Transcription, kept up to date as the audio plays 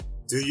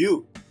Do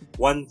you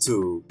want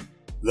to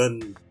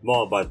learn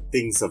more about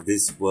things of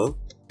this world?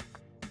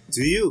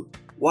 Do you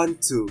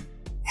want to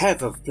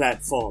have a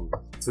platform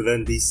to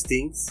learn these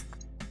things?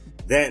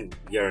 Then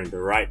you're in the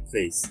right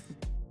place.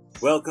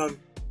 Welcome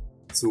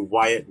to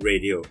Wired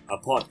Radio, a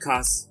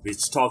podcast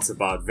which talks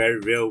about very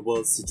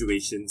real-world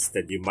situations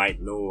that you might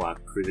know are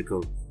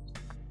critical.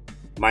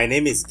 My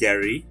name is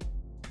Gary,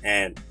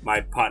 and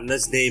my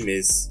partner's name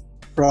is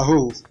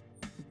Rahul.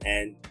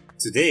 And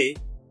today,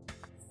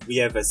 we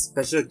have a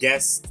special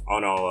guest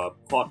on our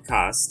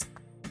podcast.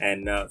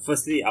 And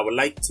firstly, I would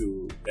like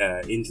to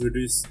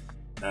introduce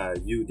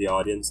you, the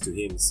audience, to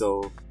him.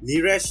 So,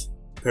 Niresh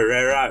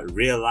Perera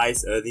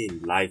realized early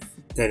in life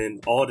that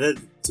in order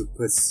to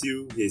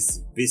pursue his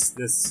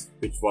business,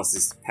 which was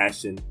his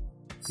passion,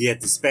 he had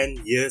to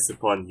spend years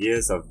upon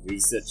years of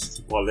research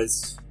to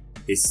polish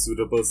his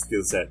suitable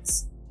skill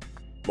sets.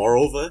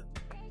 Moreover,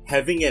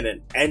 having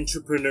an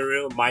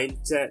entrepreneurial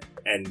mindset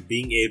and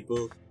being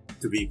able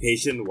to be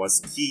patient was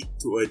key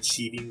to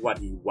achieving what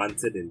he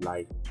wanted in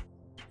life.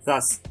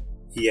 Thus,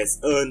 he has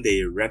earned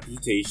a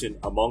reputation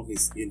among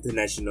his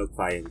international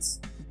clients.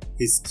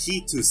 His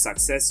key to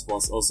success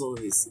was also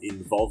his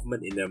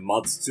involvement in a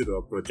multitude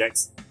of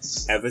projects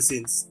ever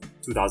since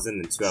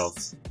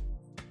 2012.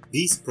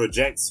 These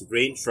projects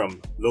range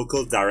from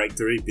local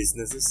directory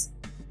businesses,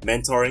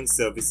 mentoring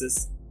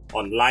services,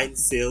 online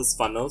sales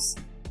funnels,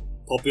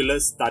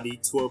 popular study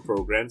tour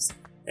programs,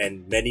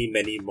 and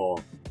many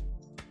more.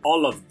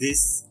 All of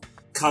this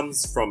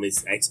comes from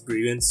his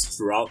experience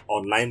throughout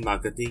online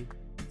marketing,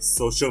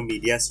 social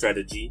media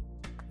strategy,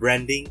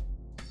 branding,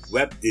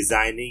 web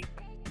designing,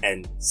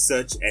 and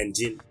search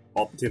engine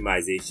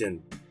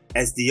optimization.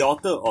 As the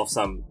author of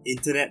some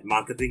internet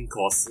marketing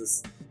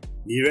courses,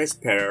 Niresh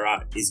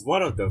Perera is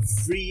one of the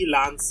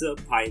freelancer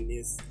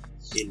pioneers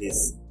in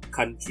his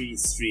country,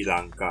 Sri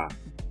Lanka.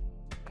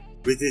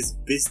 With his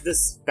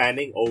business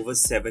spanning over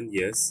 7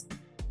 years,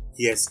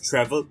 he has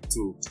travelled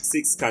to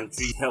 6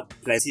 countries, helped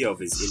plenty of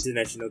his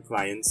international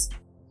clients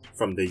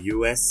from the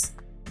US,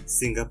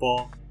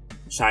 Singapore,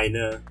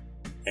 China,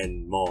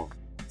 and more.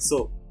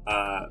 So,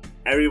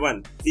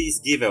 everyone, please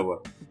give a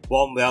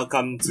warm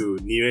welcome to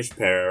Niresh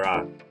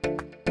Perera.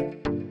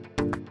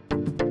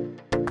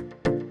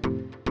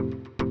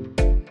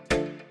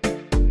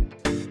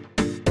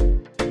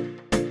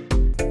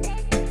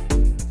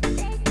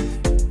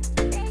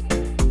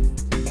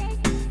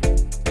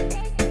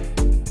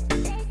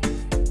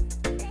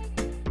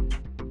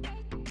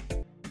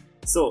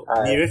 So,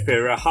 Niresh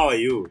Perera, how are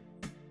you?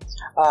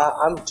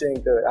 I'm doing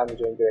good.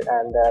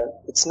 And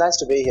it's nice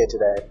to be here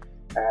today.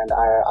 And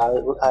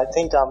I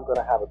think I'm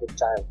gonna have a good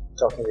time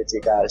talking with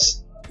you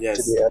guys.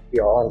 Yes. To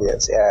your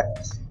audience.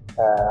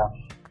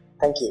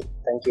 Thank you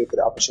for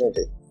the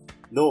opportunity.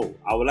 No,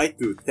 I would like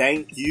to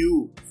thank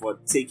you for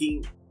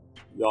taking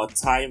your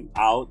time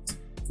out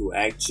to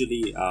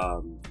actually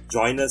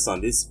join us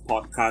on this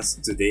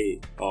podcast today,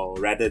 or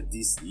rather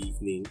this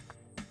evening,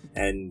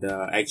 and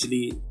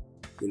actually,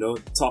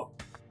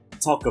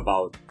 talk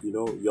about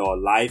your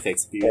life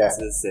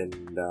experiences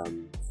and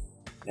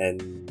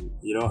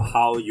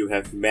how you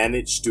have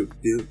managed to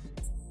build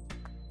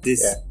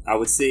this I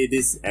would say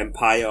this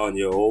empire on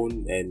your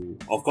own.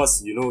 And of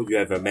course you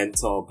have a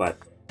mentor, but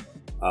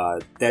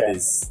that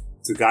is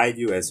to guide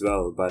you as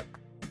well. But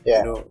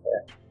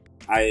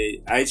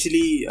I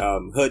actually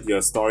heard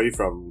your story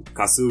from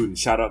Kasun.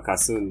 Shout out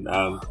Kasun.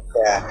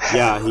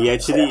 He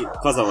actually,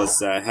 because I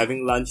was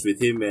having lunch with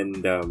him,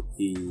 and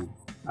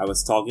I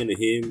was talking to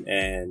him,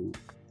 and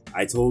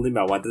I told him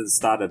I wanted to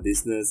start a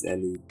business,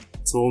 and he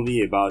told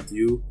me about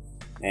you,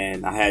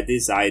 and I had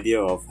this idea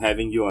of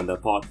having you on the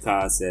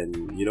podcast,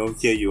 and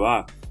here you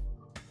are.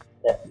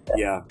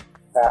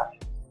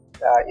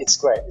 It's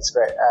great.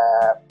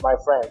 My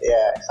friend,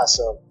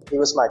 Hasan, he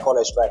was my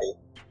college buddy,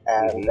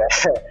 and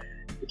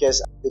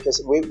because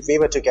we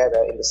were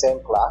together in the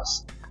same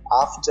class.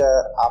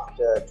 After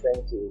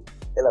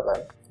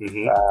 2011,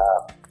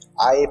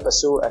 I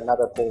pursued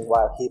another thing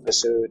while he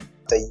pursued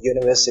the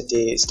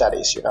university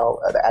studies,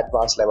 the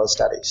advanced level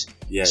studies.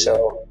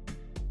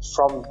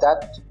 From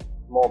that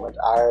moment,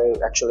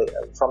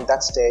 from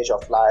that stage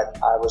of life,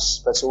 I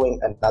was pursuing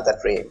another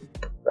dream,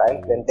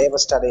 right? When they were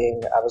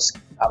studying, I was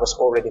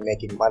already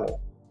making money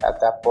at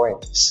that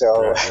point.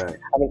 So, right.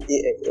 I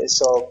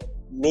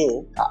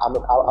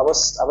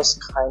was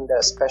kind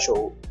of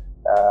special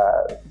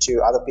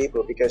to other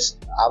people, because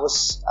I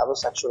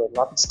was actually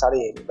not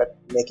studying but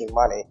making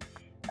money.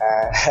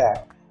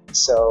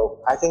 So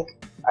I think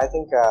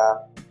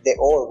they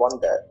all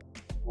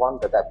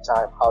wonder that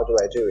time, how do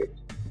I do it?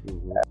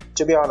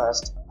 To be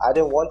honest, I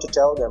didn't want to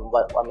tell them,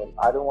 but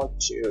I don't want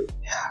to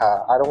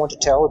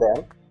tell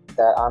them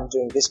that I'm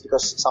doing this,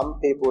 because some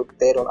people,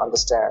 they don't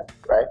understand,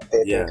 right?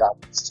 They think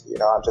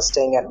I'm just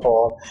staying at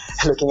home,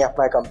 looking at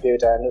my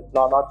computer and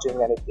not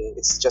doing anything.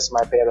 It's just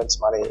my parents'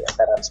 money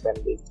that I'm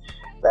spending.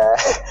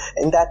 But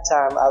in that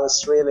time, I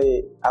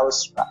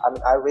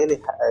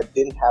really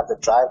didn't have the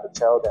drive to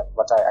tell them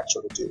what I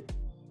actually do.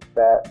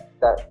 But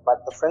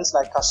the friends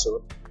like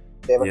Kasu,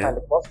 They were kind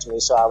of close to me,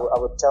 so I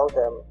would tell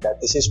them that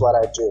this is what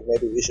I do.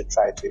 Maybe we should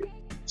try to.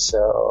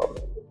 So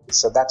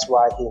that's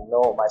why he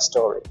know my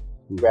story.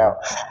 Mm-hmm. Well,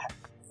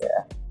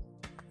 yeah.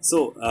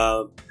 So,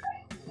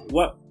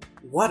 what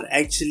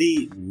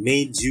actually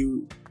made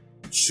you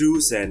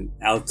choose an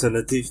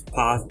alternative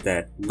path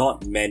that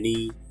not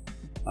many,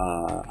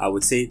 I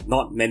would say,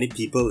 not many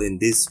people in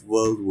this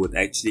world would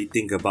actually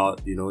think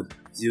about? You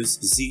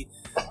see,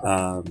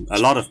 a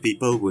lot of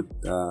people would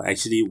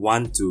actually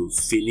want to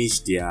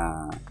finish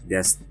their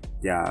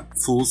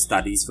full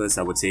studies first,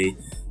 I would say,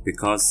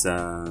 because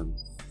a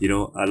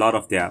lot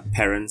of their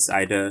parents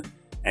either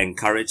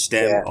encourage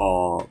them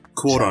or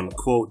quote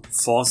unquote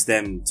force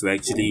them to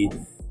actually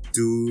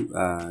do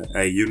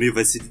a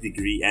university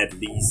degree at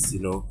least,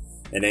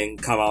 and then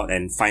come out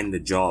and find the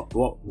job.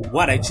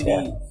 What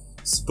actually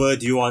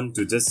spurred you on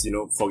to just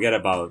forget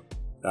about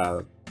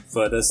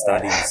further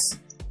studies?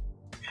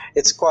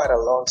 It's quite a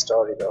long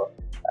story though.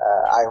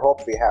 I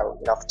hope we have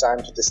enough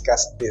time to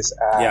discuss this.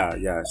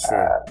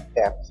 Sure.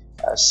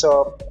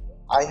 So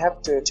I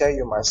have to tell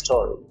you my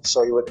story,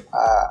 so you would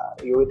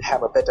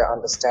have a better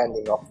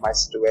understanding of my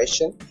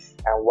situation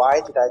and why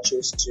did I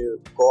choose to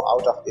go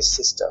out of this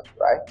system,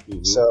 right?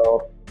 Mm-hmm.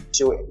 So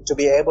to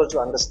be able to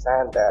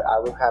understand that, I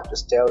will have to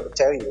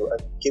tell you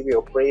and give you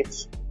a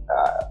brief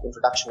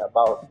introduction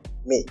about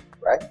me,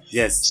 right?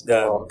 Yes,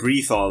 the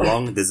brief or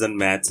long doesn't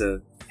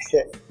matter.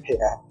 Yeah.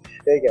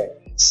 Okay.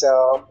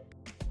 So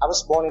I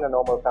was born in a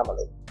normal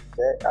family.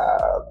 Okay.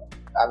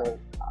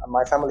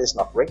 My family is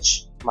not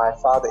rich. My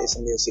father is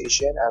a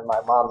musician and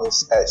my mom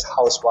is a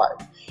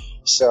housewife.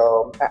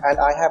 So, and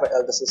I have an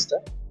elder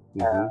sister.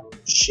 Mm-hmm.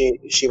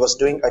 She was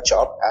doing a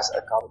job as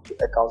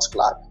accounts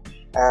clerk,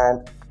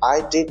 and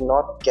I did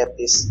not get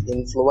this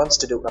influence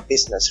to do a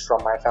business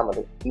from my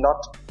family.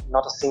 Not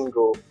a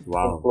single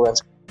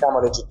influence from my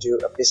family to do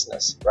a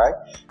business, right?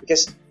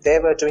 Because they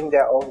were doing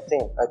their own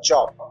thing, a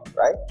job,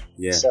 right?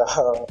 Yeah.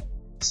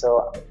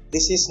 So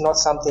this is not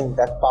something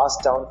that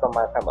passed down from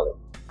my family.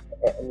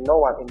 No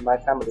one in my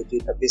family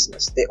did a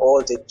business. They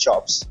all did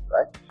jobs,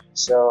 right?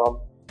 So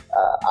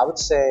I would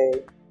say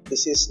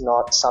this is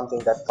not something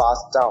that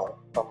passed down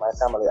from my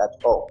family at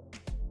all.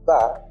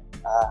 But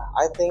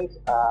I think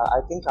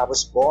I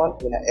was born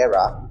in an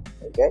era,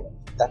 okay,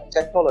 that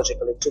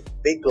technologically took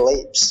big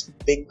leaps.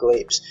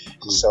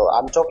 So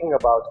I'm talking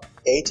about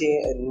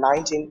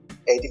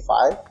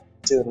 1985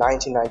 to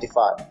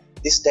 1995.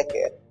 This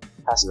decade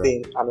has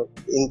been,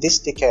 in this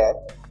decade,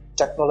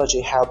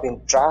 technology have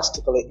been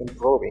drastically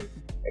improving.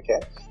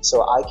 Okay,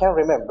 so I can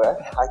remember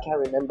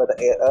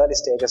the early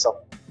stages of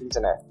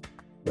internet,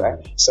 right?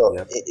 So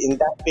in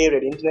that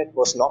period, internet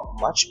was not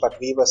much, but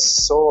we were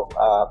so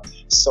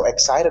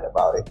excited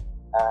about it,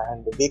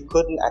 and we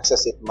couldn't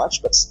access it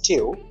much, but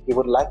still we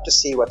would like to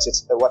see what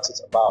it's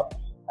about.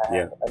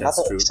 And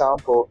another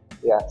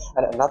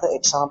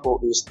example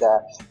is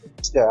the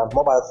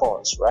mobile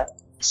phones, right?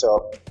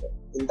 So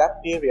in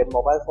that period,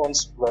 mobile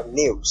phones were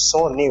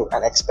so new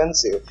and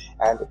expensive,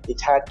 and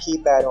it had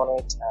keypad on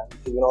it,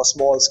 and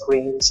small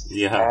screens.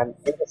 Yeah, and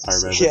it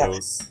was, I remember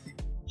those.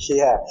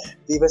 Yeah,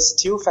 we were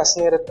still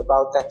fascinated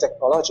about that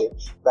technology,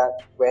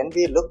 but when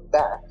we look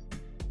back,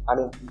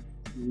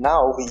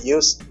 now we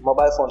use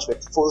mobile phones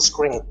with full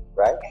screen,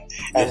 right?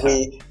 And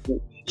we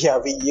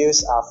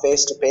use our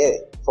face to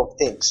pay for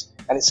things.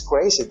 And it's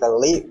crazy.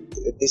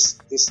 This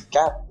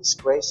gap is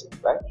crazy,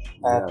 right?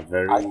 And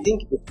very I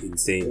think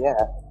insane.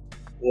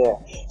 Yeah.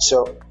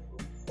 So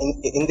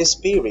in this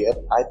period,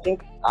 I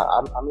think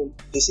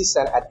this is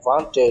an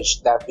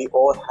advantage that we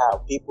all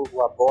have. People who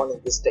are born in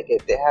this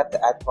decade, they have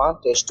the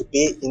advantage to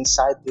be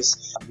inside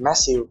this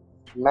massive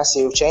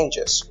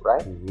changes,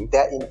 right? Mm-hmm.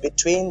 They're in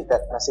between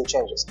that massive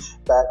changes.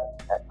 But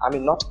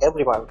not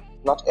everyone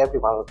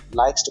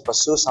likes to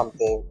pursue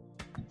something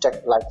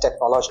like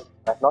technology.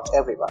 Like not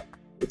everyone.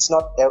 It's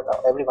not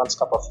everyone's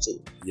cup of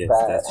tea. Yes,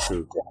 that's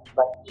true.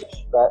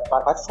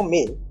 But for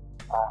me,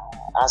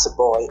 as a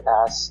boy,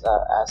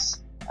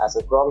 as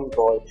a growing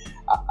boy,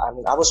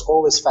 I was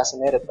always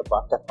fascinated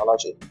about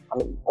technology.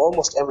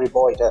 Almost every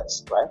boy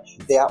does, right?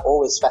 They are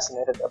always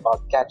fascinated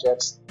about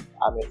gadgets.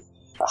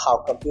 How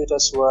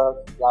computers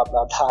work, blah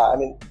blah blah.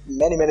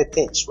 Many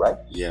things, right?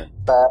 Yeah.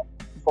 But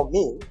for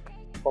me,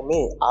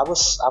 I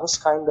was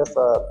kind of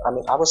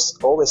I was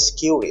always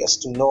curious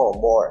to know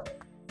more.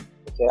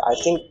 Okay, I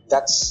think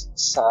that's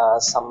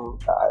something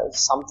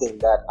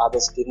that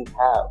others didn't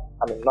have.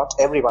 Not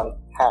everyone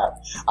have.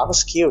 I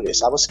was curious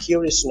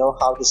to know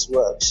how this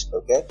works.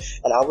 Okay,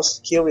 and I was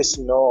curious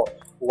to know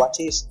what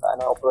is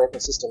an operating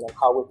system and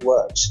how it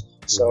works.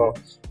 So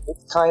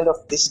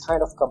this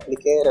kind of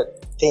complicated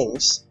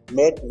things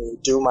made me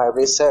do my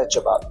research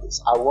about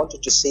this. I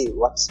wanted to see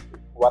what's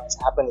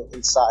happening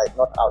inside,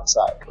 not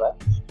outside, right?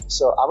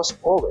 So I was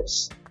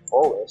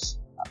always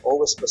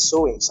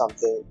pursuing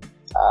something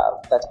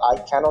that I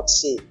cannot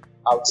see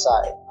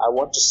outside. I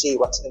want to see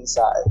what's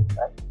inside,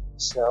 right?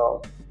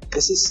 So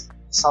this is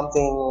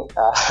something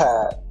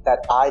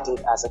that I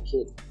did as a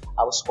kid.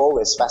 I was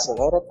always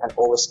fascinated and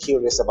always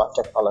curious about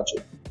technology.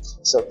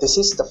 So this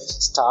is the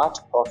start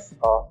of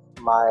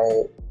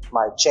my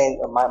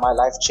my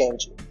life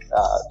changing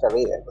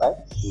career, right?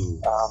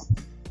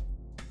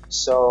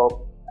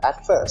 So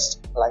at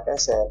first, like I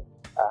said,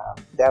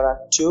 there are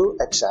two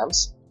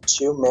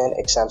main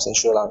exams in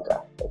Sri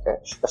Lanka. Okay,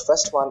 the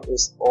first one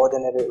is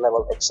ordinary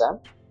level exam,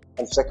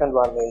 and the second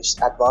one is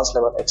advanced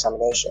level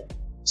examination.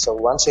 So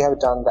once you have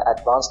done the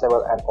advanced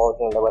level and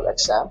ordinary level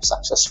exam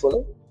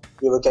successfully,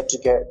 you will get to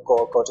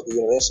go to the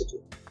university,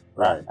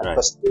 right, and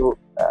pursue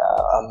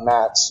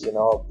maths,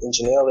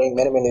 engineering,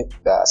 many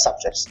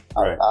subjects.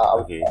 Right.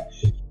 Okay.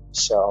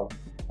 So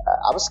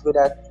I was good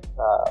at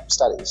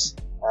studies,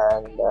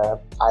 and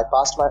I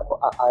passed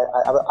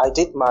I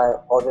did my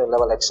ordinary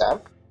level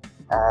exam,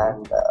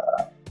 and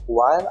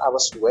while I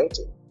was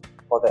waiting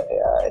for the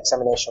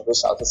examination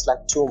results, it's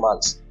like 2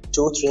 months,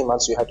 2-3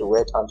 months you have to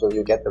wait until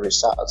you get the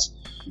results.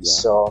 Yeah.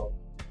 So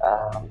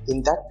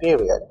in that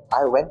period,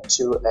 I went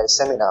to a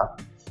seminar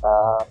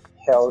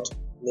held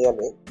near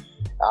me.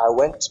 I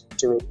went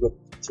to it with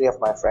 3 of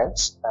my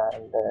friends,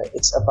 and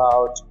it's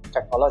about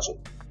technology,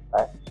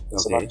 right?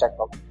 It's about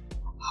technology,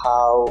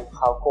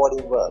 how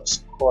coding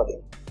works,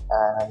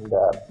 and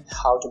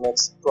how to make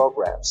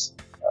programs,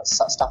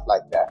 stuff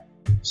like that.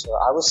 So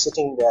I was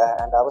sitting there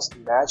and I was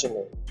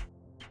imagining,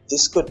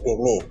 this could be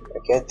me,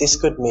 okay? This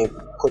could be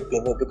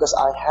me, because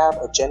I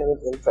have a genuine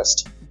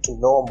interest to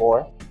know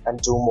more and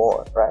do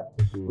more, right?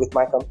 With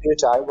my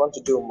computer, I want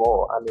to do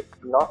more. I mean,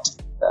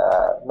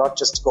 not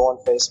just go on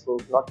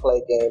Facebook, not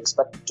play games,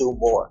 but do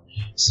more.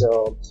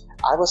 So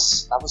I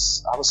was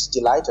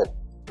delighted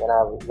when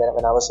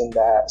I was in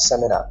the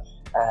seminar,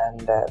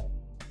 and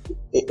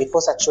it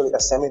was actually a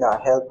seminar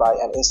held by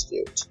an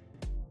institute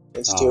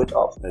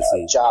of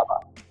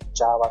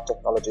Java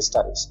Technology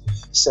Studies.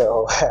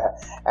 So,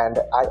 and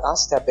I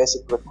asked their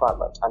basic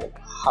requirement. I mean,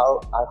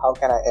 how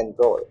can I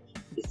enroll?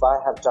 If I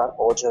have done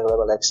ordinary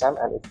level exam,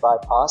 and if I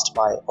passed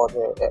my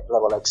ordinary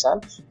level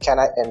exam, can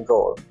I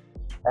enroll?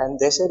 And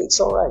they said, it's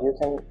all right. You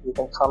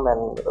can come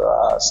and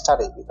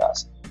study with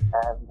us.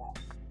 And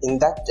in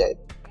that day,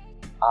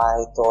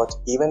 I thought,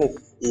 even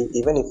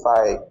if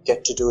I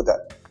get to do the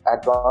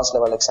advanced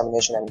level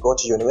examination and go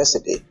to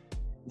university,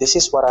 this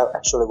is what I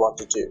actually want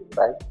to do,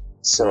 right?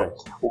 So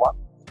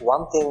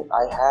one thing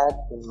I had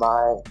in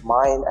my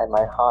mind and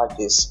my heart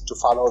is to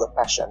follow the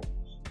passion,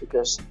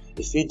 because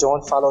if you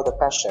don't follow the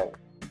passion,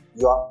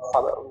 you are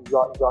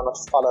not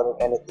following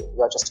anything.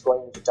 You are just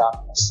going into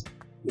darkness.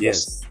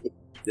 Yes,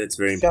 that's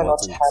very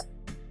important.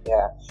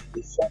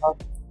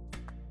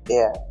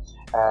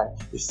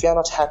 If you're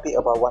not happy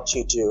about what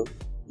you do,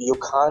 you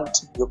can't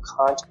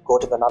go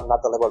to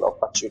another level of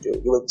what you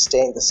do. You will stay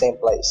in the same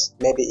place,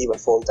 maybe even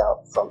fall down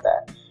from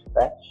there,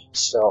 right?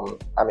 So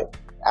I mean,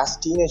 as a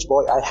teenage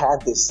boy, I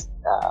had this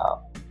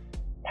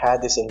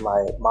in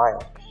my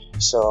mind.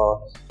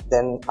 So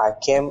then I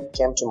came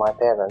to my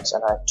parents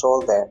and I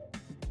told them,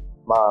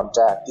 Mom,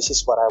 Dad, this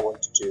is what I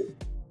want to do,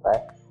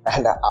 right?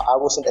 And I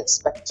wasn't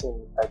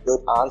expecting a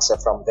good answer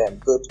from them.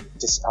 Good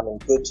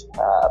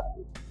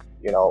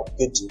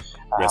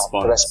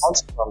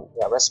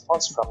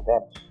response from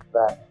them.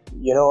 But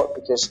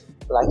because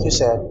like you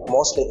said,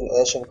 mostly in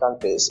Asian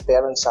countries,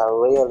 parents are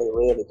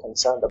really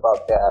concerned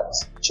about their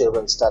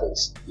children's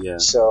studies. Yeah.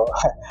 So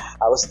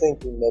I was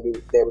thinking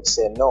maybe they would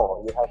say,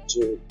 no, you have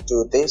to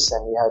do this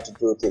and you have to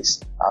do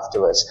this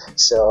afterwards.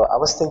 So I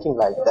was thinking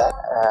like that.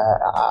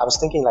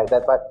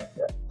 But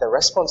the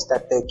response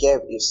that they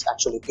gave is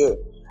actually good,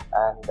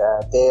 and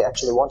they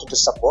actually wanted to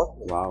support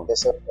me. Wow. They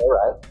said, all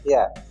right,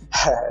 yeah,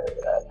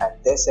 and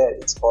they said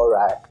it's all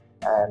right.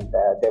 And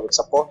they would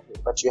support me,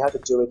 but you have to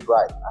do it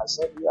right. I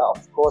said, yeah,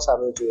 of course I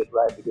will do it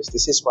right, because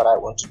this is what I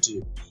want to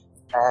do.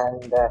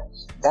 And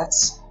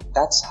that's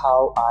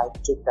how I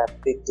took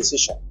that big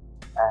decision.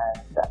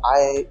 And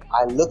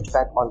I looked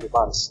back only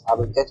once. I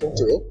will get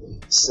into it.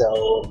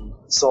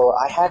 So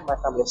I had my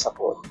family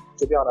support.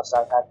 To be honest,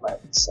 I had my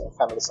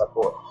family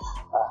support.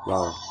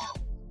 Wow.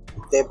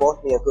 They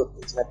bought me a good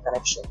internet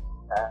connection,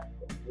 a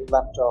new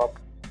laptop.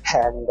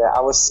 And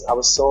I was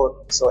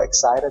so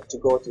excited to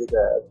go to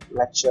the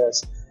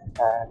lectures,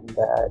 and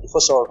it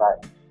was all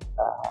right.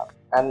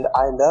 And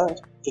I learned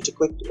pretty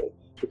quickly,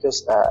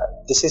 because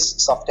this is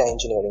software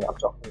engineering I'm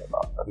talking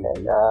about.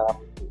 Okay,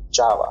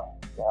 Java,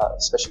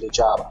 especially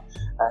Java,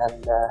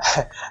 and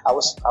I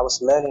was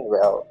learning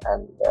well,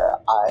 and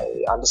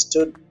I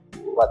understood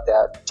what they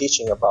are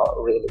teaching about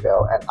really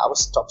well, and I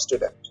was top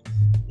student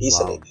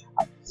easily.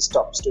 Wow. I was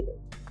top student.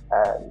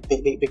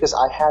 Because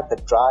I had the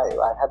drive,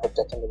 I had the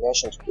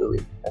determination to do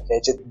it. Okay,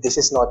 this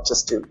is not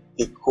just to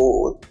be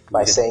cool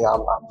by saying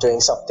I'm doing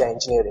software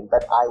engineering,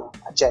 but I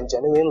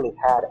genuinely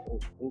had an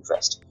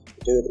interest to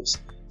do this.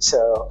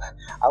 So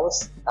I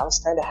was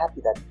kind of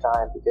happy that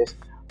time, because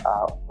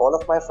all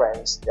of my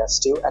friends, they're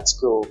still at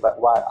school, but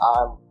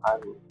while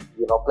I'm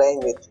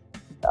playing with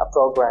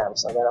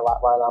programs, and then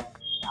while I'm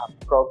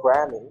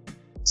programming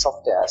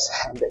softwares,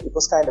 and it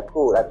was kind of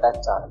cool at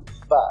that time.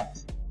 But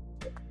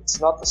it's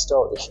not the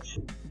story.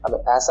 I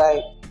mean, as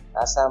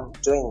I'm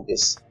doing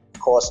these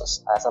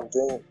courses, as I'm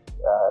doing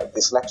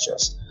these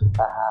lectures,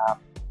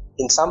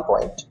 in some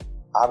point,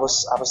 I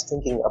was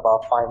thinking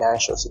about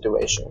financial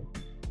situation.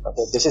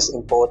 Okay, this is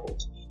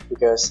important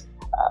because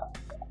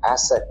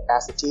as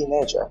a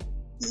teenager,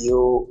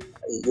 you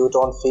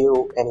don't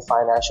feel any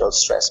financial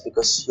stress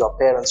because your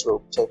parents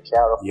will take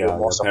care of you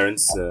most your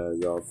parents,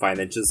 your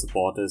financial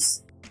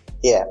supporters.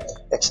 Yeah,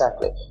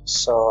 exactly.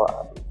 So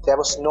there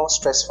was no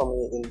stress for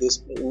me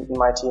in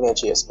my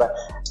teenage years. But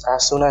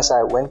as soon as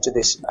I went to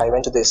this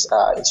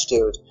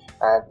institute,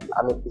 and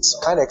I mean it's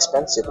kind of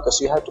expensive because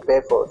you have to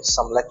pay for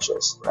some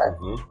lectures, right?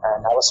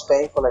 And I was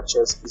paying for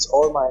lectures. It's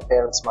all my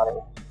parents' money,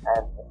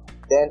 and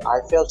then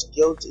I felt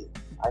guilty.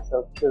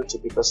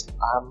 Because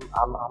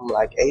I'm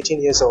like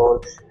 18 years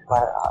old,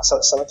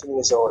 17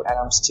 years old, and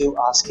I'm still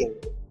asking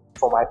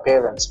for my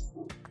parents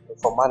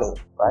for money,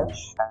 right?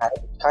 And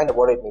it kind of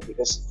worried me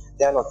because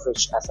they're not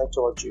rich. As I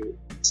told you,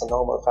 it's a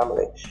normal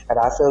family, and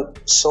I felt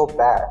so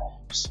bad.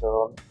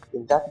 So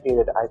in that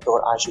period, I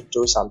thought I should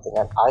do something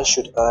and I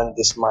should earn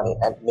this money,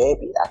 and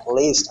maybe at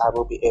least I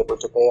will be able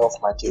to pay off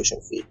my tuition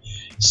fee.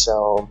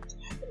 So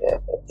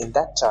in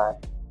that time,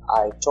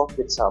 I talked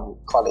with some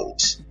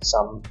colleagues,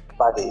 some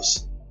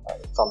buddies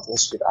from the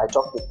institute. I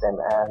talked with them,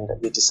 and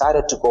we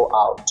decided to go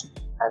out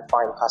and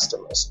find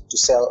customers to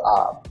sell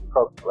our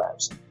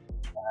programs.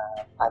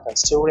 I can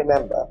still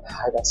remember.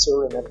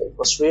 It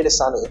was really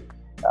sunny.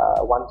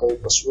 One day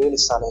it was really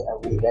sunny,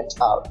 and we went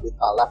out with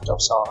our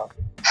laptops on,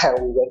 and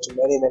we went to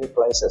many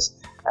places,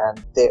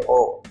 and they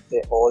all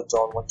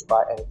don't want to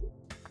buy anything,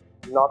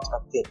 not a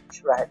thing,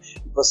 right?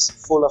 It was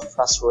full of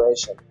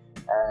frustration,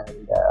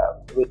 and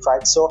we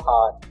tried so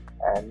hard,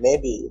 and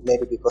maybe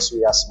because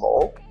we are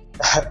small,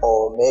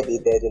 or maybe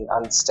they didn't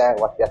understand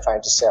what we are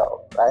trying to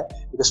sell, right?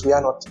 Because we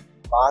are not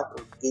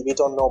we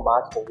don't know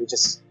marketing. We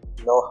just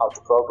know how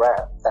to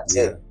program. That's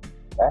it.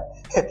 Right?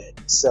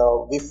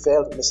 So we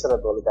failed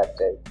miserably that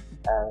day,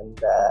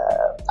 and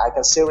I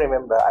can still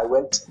remember I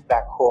went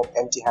back home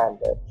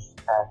empty-handed,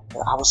 and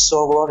I was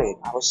so worried.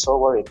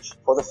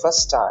 For the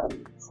first time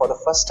and for the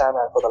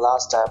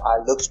last time, I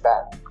looked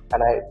back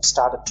and I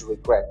started to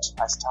regret.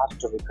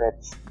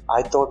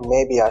 I thought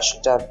maybe I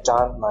should have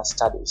done my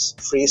studies.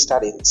 Free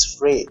study, it's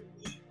free,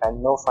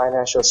 and no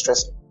financial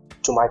stress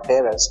to my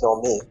parents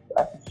nor me.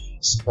 Right?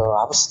 So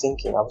I was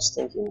thinking. I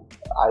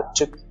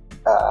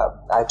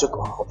took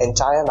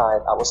entire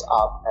night. I was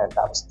up and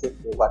I was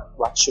thinking,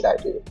 what should I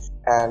do?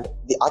 And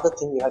the other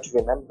thing you have to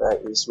remember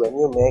is when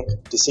you make a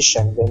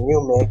decision, when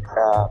you make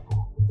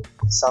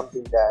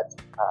something that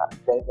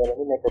when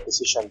you make a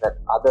decision that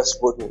others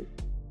wouldn't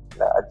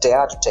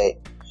dare to take,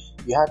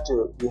 you have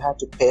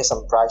to pay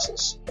some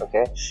prices.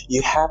 Okay,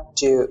 you have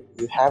to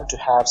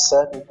have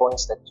certain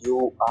points that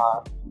you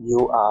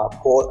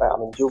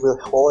will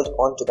hold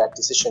on to that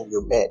decision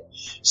you made.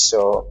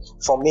 So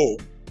for me,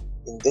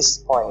 in this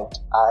point,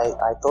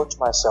 I thought to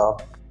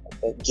myself,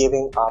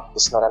 giving up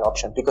is not an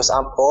option because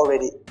I'm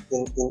already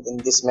in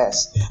this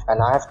mess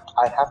and I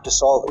have to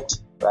solve it,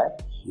 right?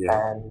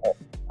 And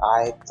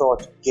I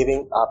thought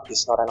giving up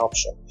is not an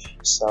option.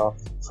 So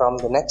from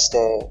the next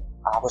day,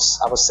 I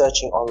was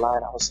searching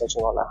online how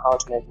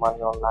to make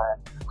money online,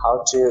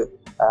 how to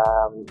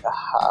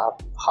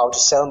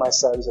sell my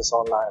services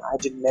online. I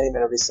did many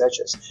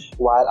researches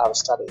while I was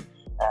studying,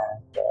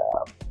 and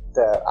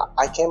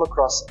I came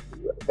across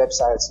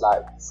websites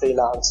like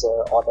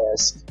Freelancer,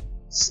 Others,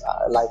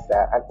 like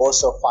that, and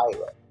also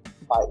Fiverr.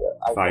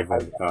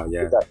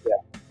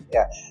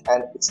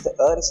 And it's the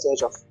early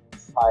stage of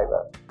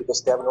Fiverr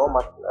because there were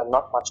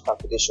not much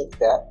competition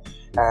there,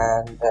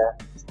 and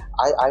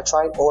I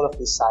tried all of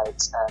these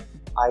sites and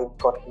I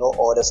got no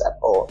orders at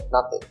all,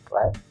 nothing,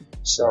 right?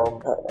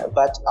 So,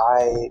 but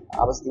I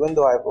was, even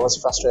though I was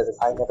frustrated,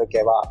 I never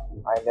gave up.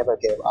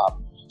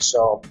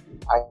 So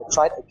I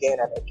tried again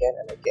and again,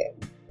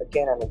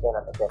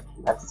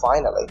 and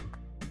finally,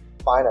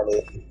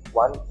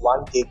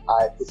 one gig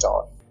I put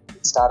on,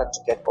 it started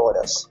to get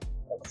orders,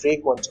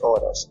 frequent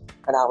orders,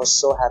 and I was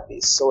so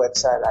happy, so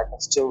excited. I can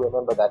still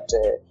remember that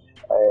day.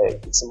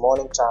 It's a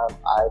morning time.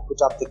 I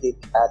put up the gig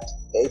at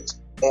 8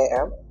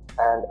 a.m.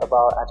 and at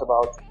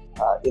about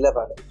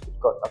 11 it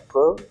got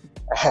approved,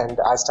 and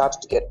I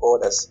started to get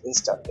orders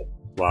instantly.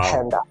 Wow.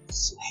 And I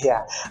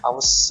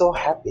was so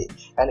happy.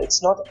 And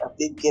it's not a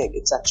big gig.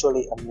 It's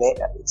actually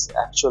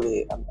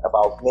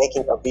about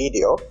making a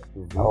video,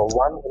 a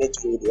 1 minute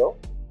video,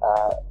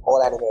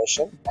 all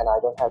animation, and I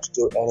don't have to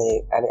do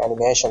any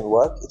animation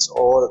work. It's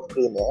all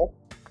pre-made,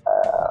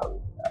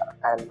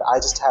 and I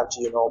just have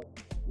to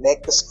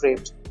make the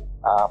script,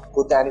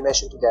 put the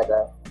animation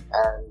together,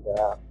 and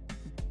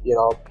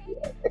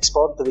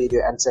export the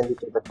video and send it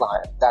to the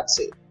client. That's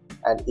it.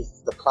 And if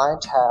the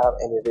client have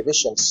any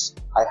revisions,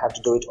 I have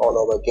to do it all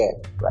over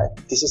again, right?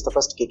 This is the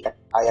first gig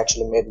I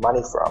actually made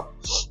money from.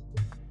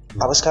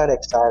 I was kind of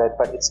excited,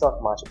 but it's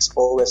not much. It's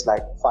always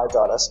like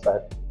 $5,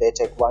 but they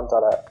take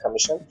 $1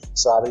 commission,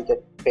 so I will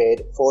get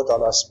paid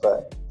 $4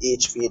 per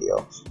each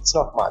video. It's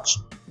not much,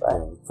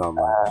 right? It's not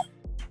much.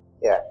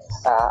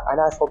 And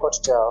I forgot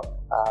to tell,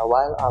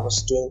 while I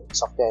was doing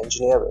software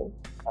engineering,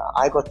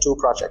 I got 2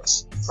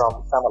 projects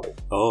from family.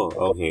 Oh,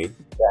 okay.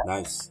 Yeah.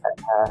 Nice.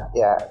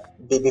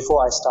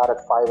 Before I started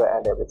Fiverr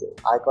and everything,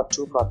 I got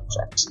 2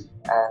 projects,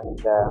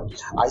 and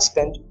I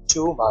spent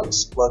 2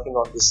 months working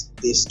on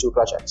these 2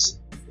 projects.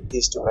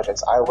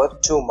 I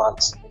worked 2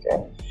 months,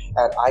 okay,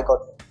 and I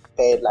got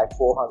paid like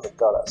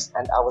 $400,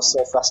 and I was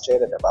so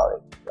frustrated about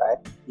it. Right?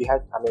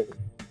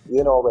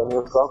 When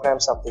you program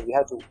something, you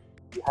have to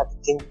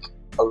think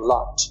a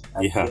lot,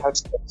 and Yeah. you have to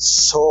spend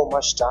so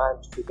much time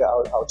to figure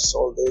out how to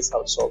solve this,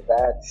 how to solve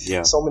that.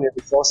 Yeah. So many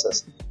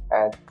resources,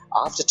 and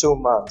after 2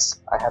 months,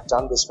 I have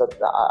done this. But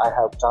I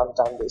have done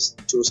these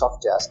 2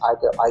 softwares.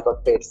 I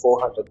got paid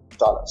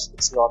 $400.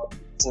 It's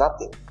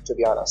nothing, to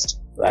be honest,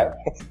 right?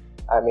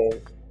 Yeah.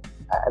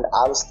 And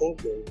I was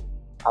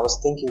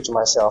thinking to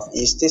myself,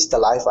 is this the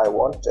life I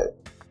wanted,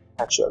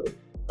 actually,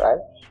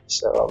 right?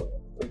 So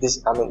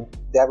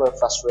there were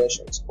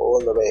frustrations all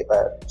the way,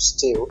 but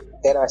still,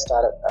 then I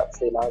started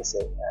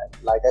freelancing, and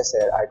like I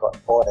said, I got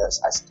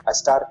orders. I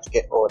started to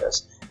get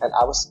orders, and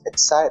I was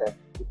excited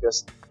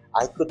because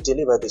I could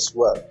deliver this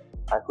work.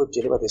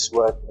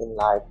 In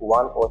like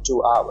 1 or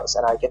 2 hours,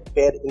 and I get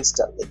paid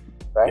instantly,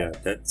 right?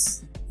 Yeah,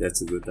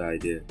 that's a good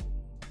idea.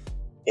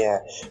 Yeah,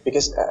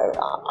 because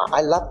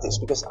I love this,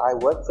 because I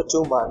work for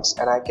 2 months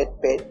and I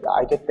get paid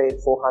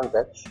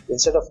 400.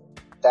 Instead of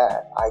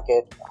that,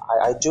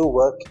 I do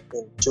work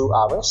in 2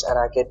 hours and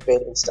I get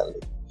paid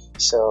instantly.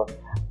 So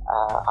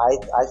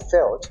I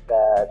felt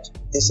that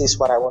this is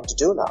what I want to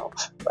do now,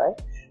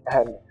 right?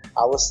 And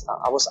I was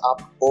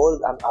up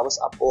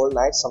all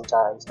night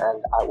sometimes,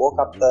 and I woke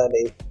up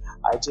early.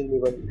 I didn't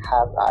even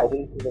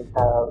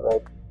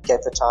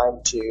get the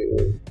time to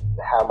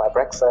have my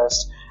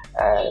breakfast.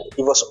 And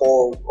it was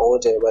all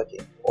day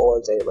working.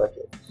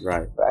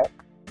 Right.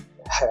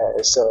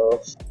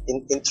 So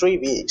in 3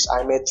 weeks,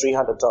 I made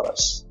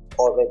 $300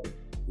 already.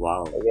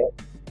 Wow. Okay?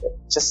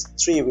 Just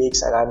 3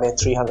 weeks, and I made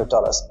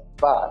 $300.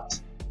 But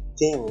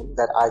thing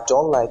that I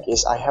don't like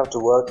is I have to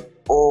work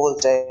all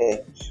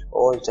day,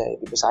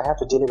 because I have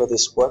to deliver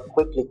this work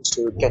quickly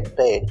to get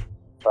paid,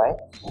 right?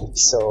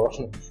 So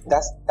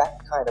that's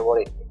kind of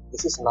what it is.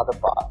 This is another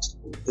part.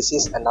 This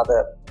is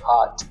another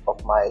part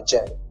of my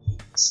journey.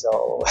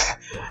 So,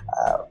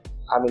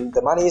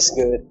 the money is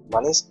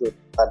good,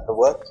 but the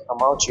work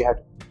amount you have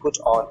to put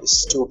on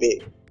is too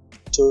big.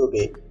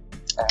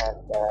 And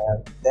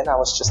then I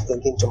was just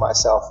thinking to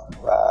myself,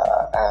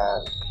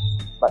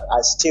 but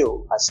I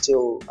still,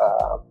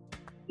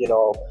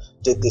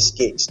 did these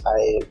gigs.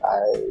 I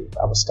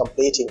was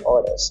completing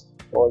orders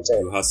all day.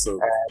 You hustle.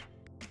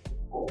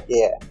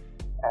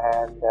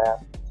 And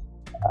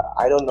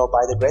I don't know,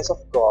 by the grace of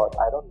God,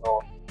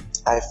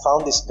 I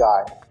found this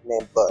guy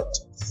named Bert.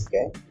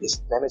 Okay,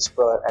 his name is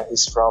Bert, and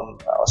he's from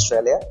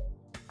Australia.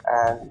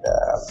 And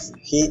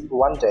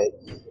one day,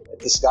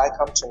 this guy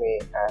come to me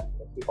and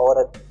he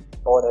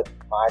ordered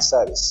my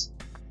service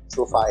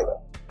through Fiverr.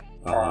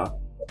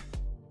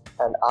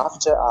 And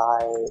after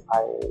I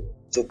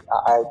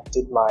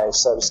did my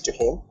service to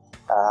him,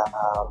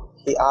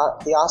 he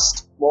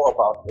asked more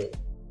about me,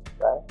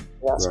 right?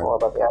 He asked more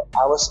about me.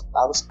 I was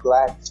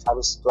glad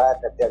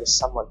that there is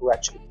someone who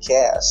actually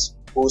cares,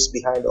 who's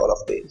behind all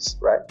of this,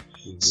 right?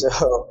 Mm-hmm.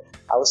 So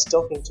I was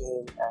talking to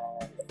him,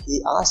 and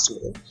he asked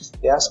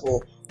me,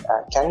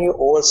 can you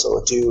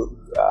also do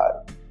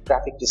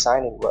graphic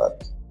designing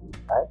work,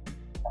 right?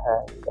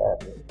 And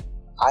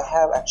I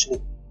have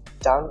actually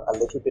done a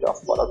little bit of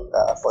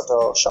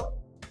Photoshop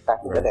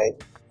back in the day.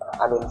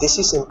 This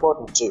is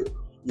important too.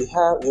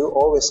 You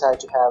always have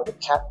to have the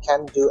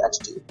can-do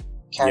attitude.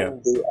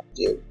 Can-do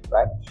attitude,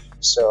 right?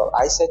 So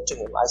I said to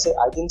him,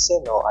 I didn't say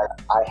no.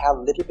 I have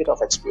a little bit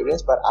of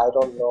experience, but I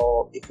don't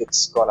know if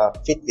it's gonna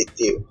fit with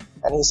you.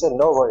 And he said,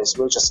 no worries,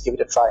 we'll just give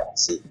it a try and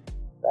see,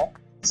 right?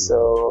 Mm-hmm.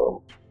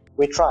 So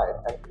we tried,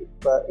 and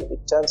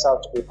it turns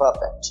out to be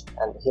perfect.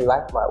 And he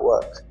liked my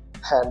work,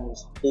 and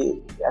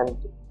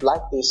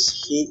like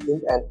this, he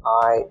and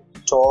I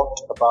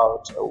talked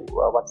about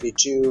what we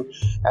do,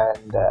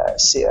 and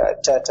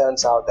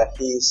turns out that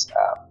he's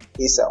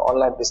an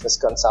online business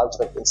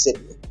consultant in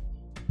Sydney.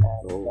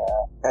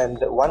 And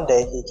one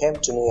day he came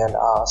to me and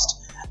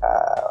asked,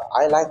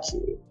 I like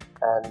you,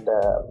 and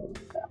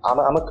I'm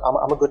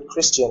a good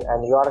Christian,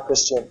 and you are a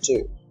Christian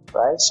too,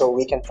 right? So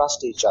we can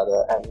trust each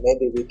other, and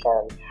maybe we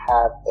can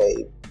have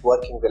a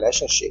working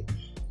relationship.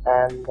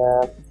 And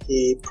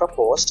he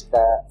proposed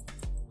that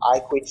I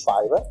quit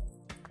Fiverr.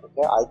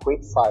 Okay, I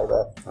quit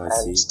Fiverr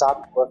and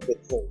start to work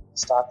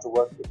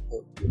with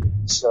him.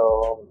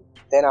 So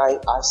then I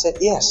said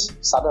yes.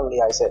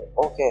 Suddenly I said,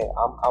 okay,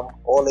 I'm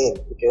all in,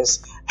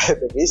 because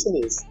the reason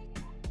is,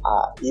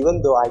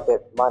 even though I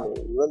get money,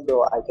 even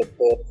though I get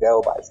paid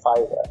well by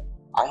Fiverr,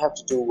 I have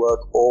to do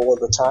work all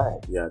the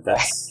time. Yeah,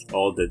 that's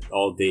all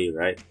day,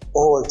 right?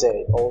 All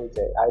day.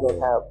 I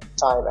don't have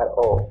time at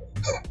all.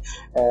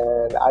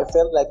 And I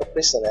felt like a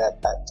prisoner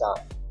at that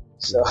time.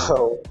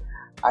 So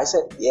I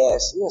said,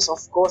 yes,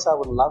 of course I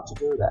would love to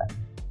do that.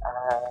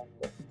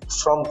 And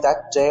from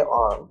that day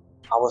on,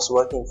 I was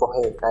working for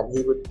him, and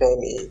he would pay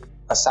me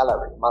a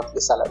salary,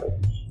 monthly salary.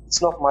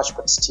 It's not much,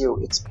 but still,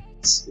 it's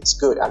it's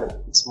good. I mean,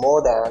 it's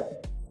more than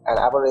an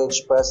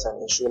average person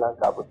in Sri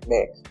Lanka would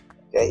make.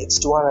 Okay, it's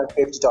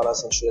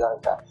 $250 in Sri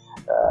Lanka.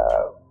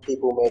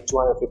 People make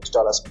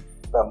 $250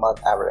 per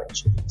month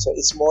average. So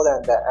it's more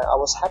than that, and I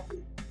was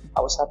happy.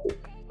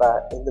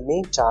 But in the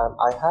meantime,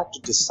 I had to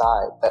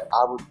decide that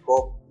I would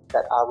go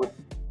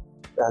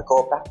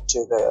back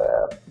to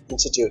the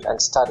institute and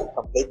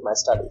complete my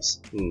studies.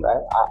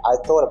 Right? I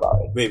thought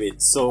about it.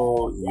 Wait.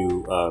 So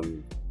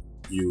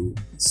you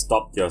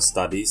stopped your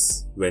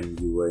studies when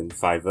you were in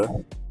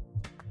Fiverr?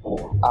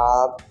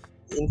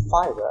 In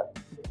Fiverr,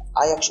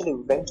 I actually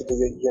went to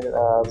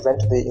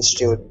the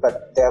institute,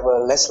 but there were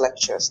less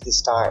lectures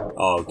this time.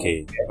 Oh,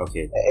 okay.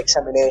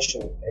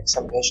 Examination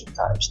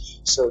times.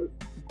 So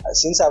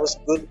since I was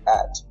good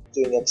at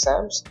doing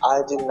exams,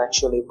 I didn't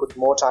actually put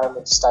more time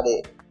into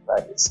studying.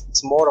 Right?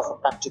 It's more of a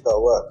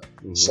practical work.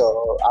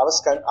 So I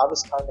was kind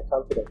of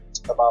confident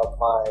about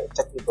my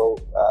technical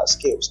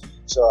skills.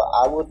 So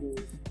I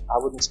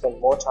wouldn't spend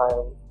more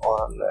time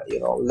on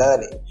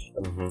learning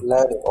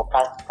or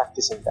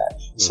practicing that.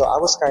 So I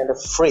was kind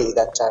of free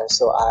that time.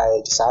 So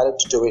I decided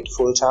to do it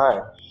full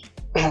time.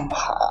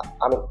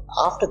 I mean,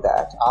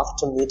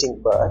 after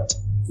meeting Bert,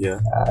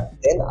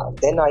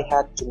 then I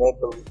had to make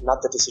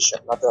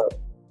another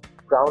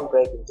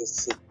groundbreaking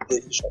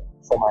decision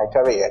for my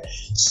career.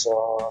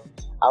 So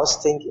I was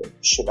thinking,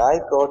 should I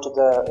go to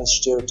the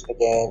institute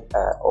again,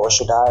 or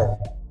should I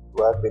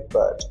work with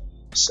Bert?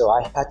 So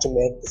I had to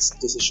make this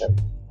decision,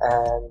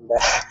 and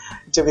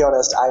to be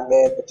honest, I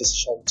made the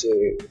decision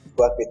to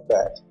work with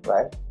Bert.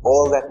 Right?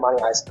 All that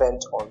money I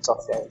spent on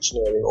software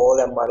engineering, all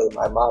that money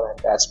my mom and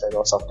dad spent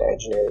on software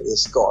engineering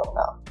is gone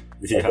now.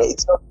 Yeah. Okay,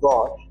 it's not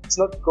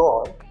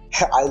gone.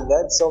 I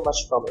learned so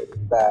much from it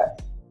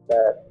that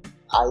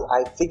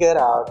I figured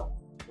out,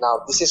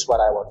 now this is what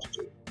I want to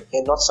do.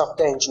 Okay, not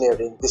software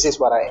engineering. This is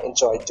what I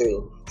enjoy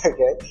doing.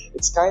 Okay,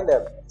 it's kind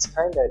of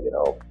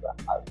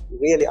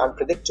really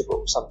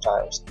unpredictable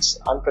sometimes. It's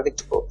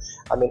unpredictable.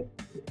 I mean,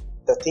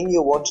 the thing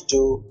you want to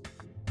do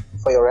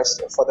for the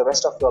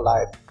rest of your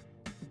life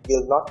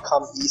will not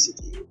come easy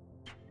to you.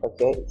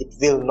 Okay, it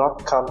will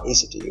not come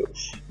easy to you.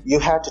 You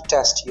have to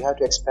test, you have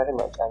to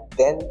experiment, and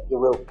then you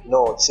will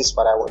know this is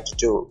what I want to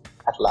do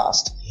at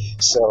last.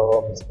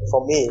 So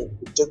for me,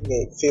 it took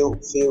me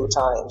few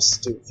times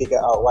to figure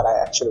out what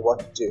I actually want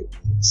to do.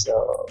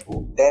 So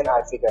then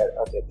I figured,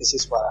 okay, this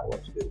is what I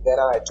want to do. Then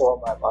I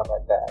told my mom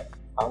and dad,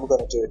 I'm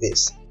going to do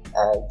this.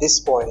 And at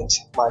this point,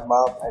 my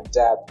mom and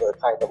dad were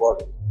kind of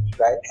worried,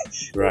 right?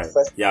 Right.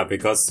 Yeah,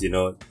 because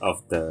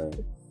of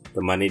the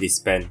money they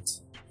spent.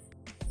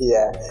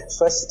 Yeah,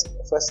 first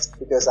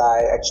because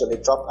I actually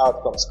dropped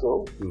out from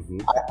school.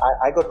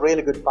 I got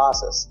really good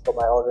passes for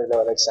my ordinary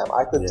level exam.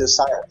 I could do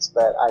science,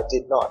 but I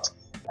did not.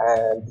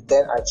 And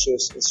then I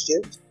chose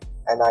institute,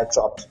 and I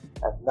dropped.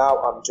 And now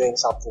I'm doing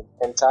something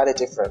entirely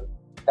different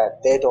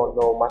that they don't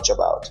know much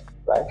about,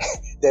 right?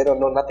 They don't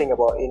know nothing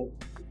about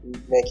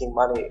making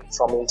money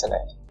from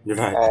internet.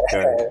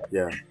 Right.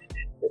 Yeah.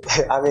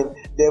 I mean,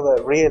 they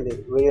were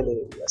really,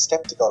 really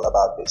skeptical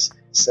about this.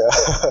 So,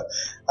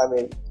 I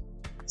mean,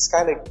 it's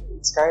kind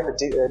of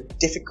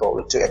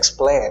difficult to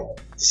explain.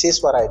 This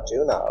is what I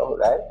do now,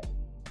 right?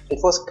 It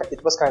was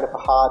kind of a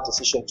hard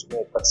decision to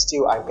make, but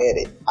still I made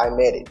it,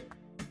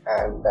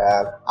 and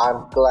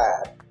I'm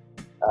glad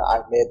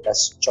I made that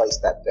choice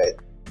that day.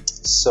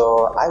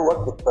 So I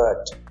worked with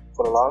Bert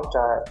for a long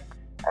time,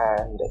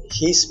 and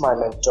he's my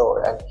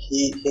mentor, and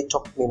he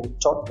taught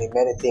me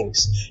many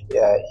things.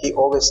 He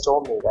always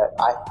told me that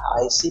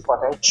I see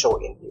potential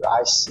in you.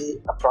 I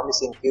see a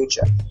promising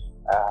future.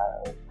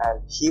 And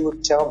he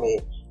would tell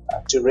me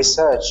to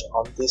research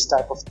on this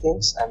type of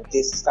things and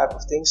this type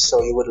of things,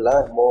 so you would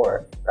learn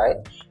more, right?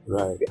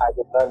 Right. I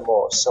would learn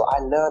more. So I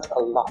learned a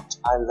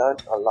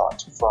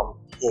lot from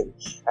him,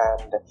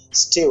 and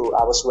still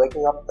I was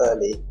waking up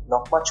early,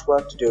 not much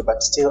work to do,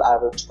 but still I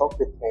will talk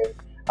with him.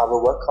 I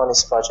will work on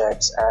his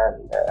projects,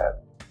 and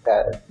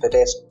the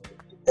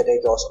day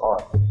goes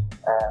on.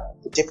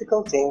 The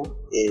difficult thing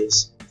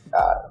is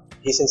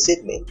he's in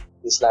Sydney.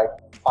 He's like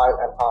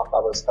 5.5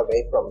 hours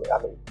away from me. I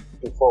mean,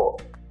 before.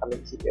 I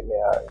mean,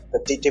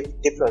 the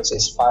difference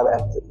is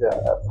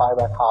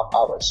 5.5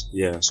 hours.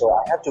 Yeah. So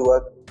I have to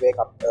wake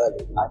up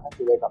early.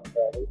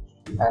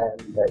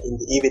 And in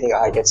the evening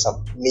I get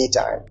some me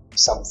time,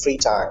 some free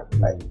time.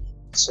 Right?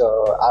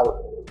 So I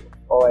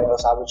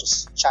will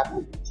just chat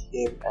with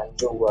him and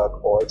do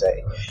work all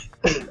day.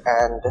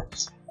 And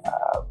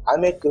I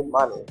made good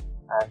money.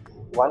 And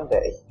one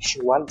day,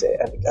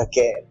 and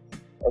again,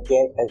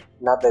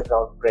 another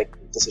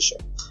groundbreaking decision.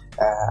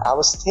 I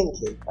was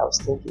thinking,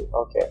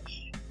 okay,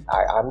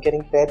 I'm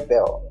getting paid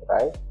well,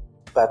 right?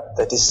 But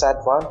the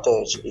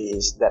disadvantage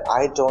is that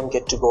I don't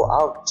get to go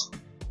out.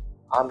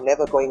 I'm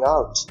never going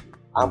out.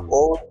 I'm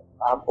all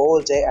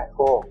day at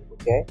home,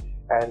 okay?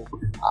 And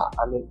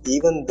I mean,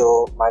 even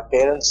though my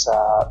parents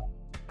are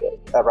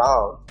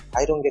around,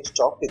 I don't get to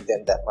talk with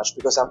them that much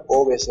because I'm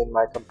always in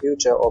my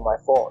computer or my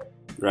phone.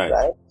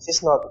 Right?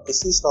 This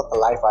is not the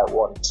life I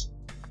want.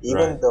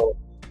 Even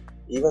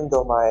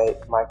though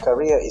my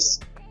career is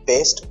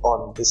based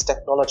on these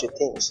technology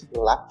things,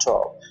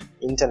 laptop,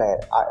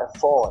 internet,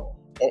 phone.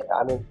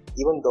 I mean,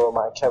 even though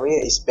my career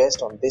is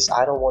based on this,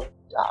 I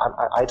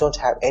don't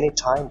have any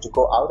time to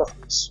go out of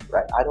this,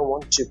 right? I don't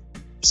want to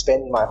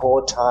spend my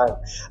whole time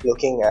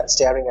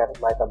staring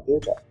at my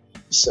computer.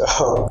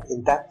 So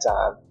in that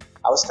time,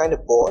 I was kind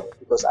of bored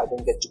because I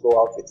didn't get to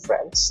go out with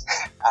friends.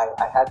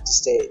 I had to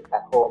stay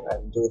at home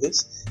and do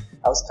this.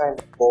 I was kind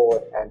of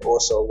bored and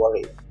also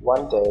worried.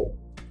 One day,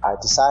 I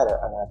decided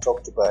and I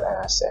talked to Bert and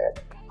I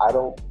said, I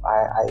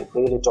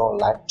really don't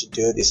like to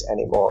do this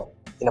anymore.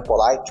 In a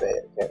polite way,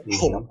 okay?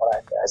 In a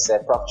polite way, I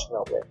said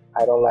professional way.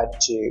 I don't like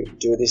to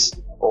do this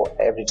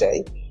every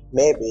day.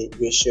 Maybe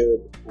we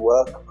should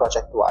work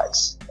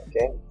project-wise.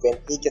 Okay, when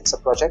he gets a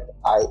project,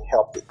 I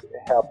help with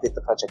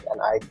the project,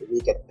 and we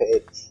get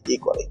paid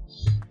equally.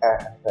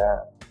 And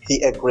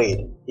he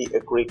agreed. He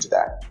agreed to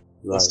that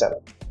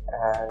instantly.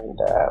 And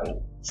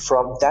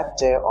from that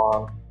day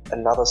on,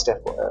 another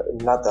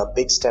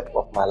big step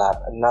of my life,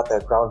 another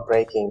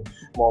groundbreaking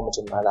moment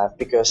in my life.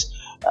 Because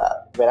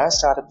when I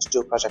started to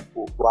do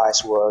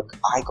project-wise work,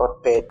 I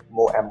got paid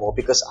more and more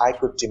because I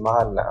could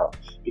demand now.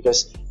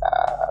 Because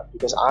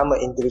I'm an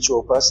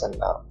individual person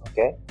now.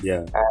 Okay.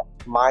 Yeah. And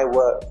my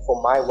work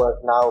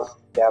now,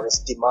 there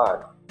is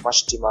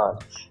much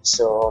demand.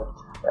 So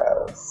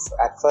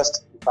at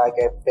first, if I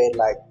get paid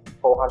like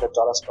 $400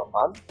 per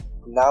month,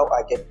 now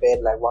I get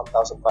paid like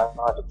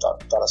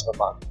 $1,500 per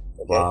month.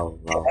 Okay? Wow.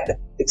 And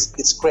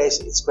it's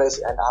crazy. It's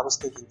crazy. And I was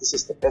thinking this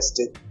is the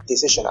best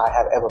decision I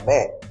have ever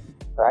made,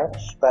 right?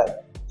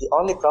 But the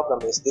only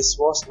problem is this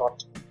was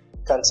not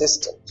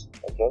consistent.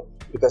 Okay,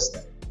 because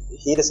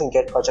he doesn't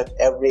get project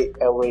every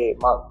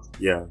month.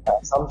 Yeah.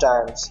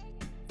 Sometimes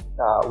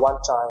one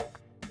time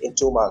in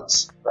 2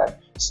 months, right?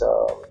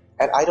 So,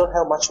 and I don't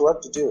have much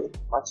work to do.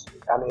 I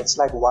mean, it's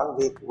like 1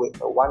 week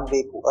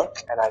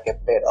work, and I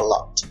get paid a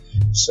lot.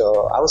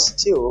 So I was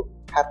still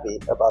happy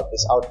about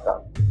this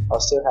outcome.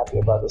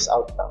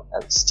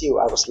 And still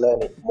I was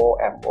learning more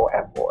and more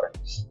and more.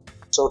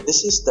 So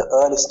this is the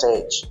early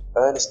stage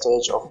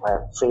of my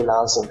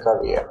freelancing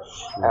career.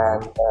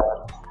 And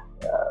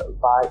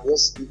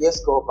years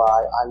go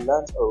by, I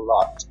learned a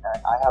lot,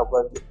 and I have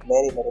worked with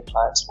many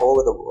clients all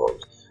over the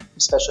world,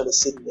 especially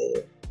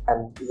Sydney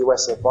and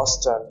USA,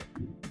 Boston,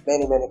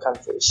 many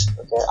countries.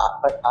 Okay,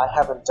 but I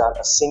haven't done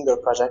a single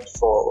project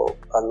for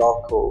a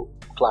local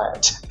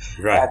client.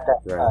 Right. At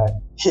that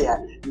time,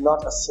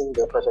 not a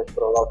single project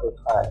for a local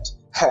client.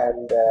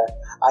 And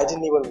I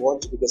didn't even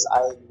want to, because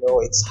I know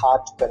it's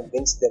hard to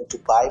convince them to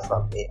buy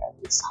from me, and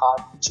it's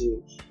hard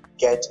to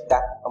get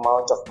that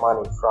amount of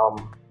money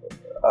from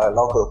a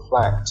local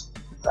client,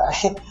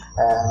 right?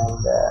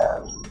 And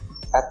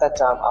at that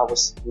time, I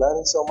was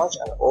learning so much,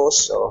 and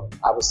also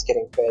I was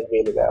getting paid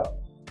really well.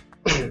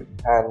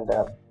 And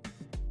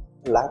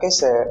like I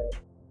said,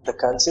 the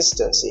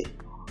consistency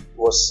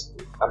was,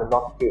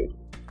 not good.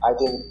 I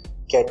didn't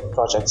get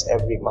projects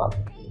every month.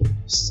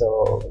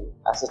 So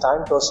as the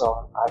time goes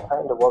on, I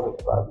kind of worried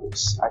about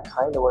this.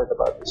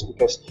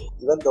 Because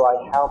even though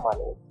I have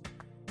money,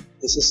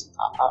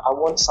 I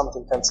want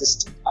something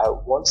consistent.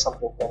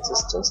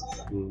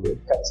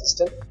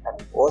 Consistent,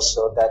 and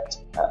also that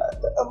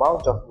the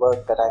amount of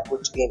work that I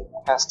put in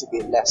has to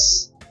be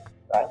less,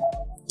 right?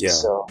 Yeah.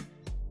 So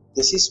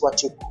this is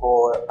what you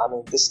call,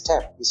 this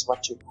step is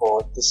what you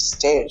call, this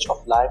stage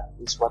of life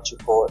is what you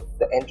call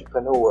the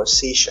entrepreneurial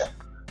seizure.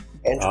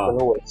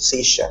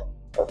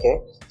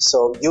 Okay,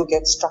 so you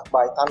get struck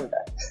by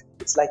thunder.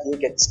 It's like you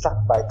get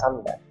struck by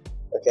thunder.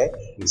 Okay,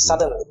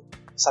 suddenly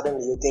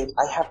you think,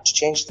 I have to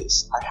change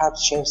this. I have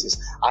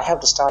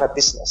to start a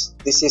business.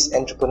 This is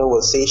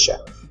entrepreneurial seizure.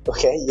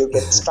 Okay, you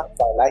get struck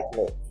by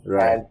lightning.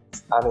 Right.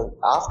 And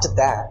after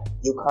that,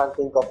 you can't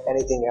think of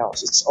anything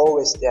else. It's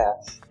always there.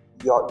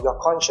 Your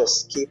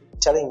conscious keep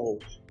telling you,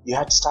 you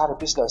have to start a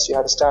business.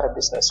 Whatever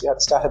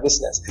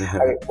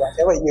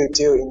you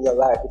do in your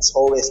life, it's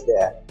always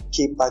there,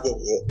 keep bugging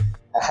you.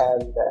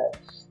 And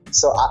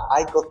so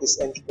I got this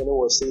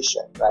entrepreneurial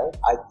seizure, right?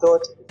 I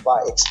thought if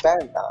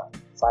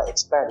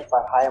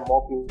I hire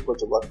more people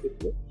to work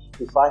with me,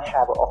 if I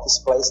have an office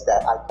place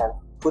that I can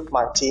put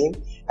my team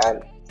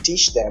and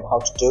teach them how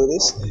to do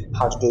this,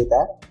 how to do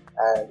that,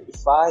 and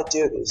if I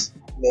do this,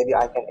 maybe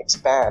I can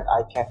expand.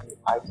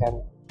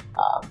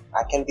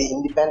 I can be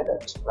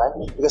independent, right?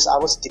 Because I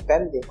was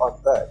depending on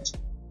Bert.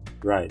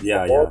 Right.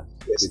 Yeah.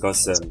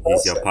 Because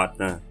he's your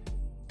partner.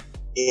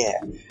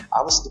 Yeah,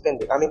 I was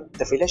depending.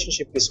 The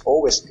relationship is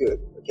always good.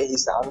 Okay,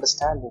 he's the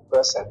understanding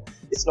person.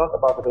 It's not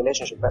about the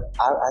relationship, but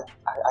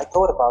I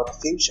thought about the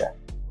future.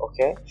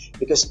 Okay,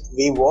 because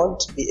we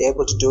won't be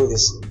able to do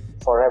this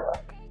forever,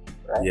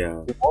 right? Yeah.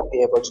 We won't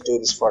be able to do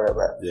this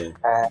forever. Yeah.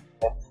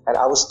 And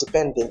I was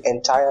depending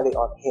entirely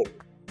on him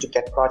to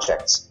get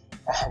projects.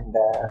 And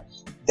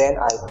then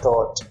I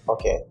thought,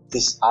 okay,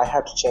 I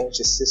have to change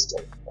this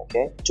system.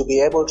 Okay, to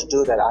be able to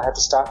do that, I have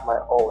to start my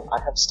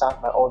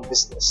own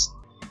business.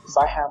 If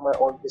I have my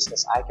own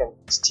business, I can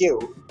still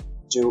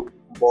do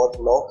both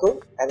local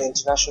and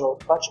international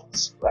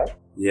projects, right?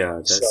 Yeah,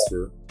 that's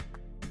true.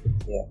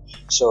 Yeah.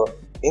 So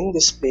in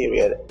this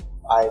period,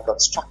 I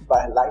got struck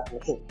by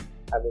lightning.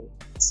 I mean,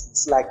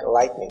 it's like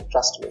lightning.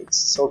 Trust me, it's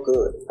so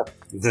good.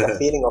 The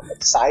feeling of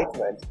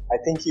excitement. I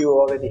think you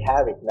already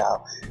have it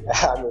now.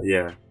 I mean,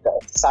 Yeah. the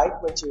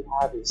excitement you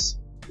have is,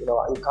 you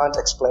can't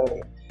explain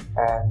it.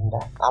 And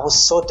I was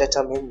so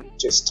determined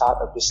to start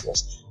a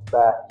business,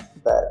 but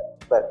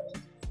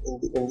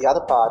in the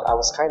other part, I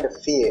was kind of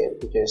feared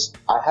because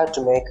I had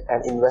to make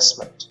an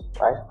investment,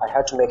 right? I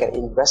had to make an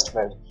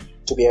investment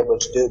to be able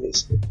to do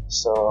this.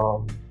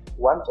 So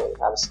one day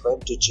I was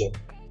going to gym,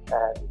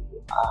 and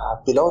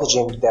below the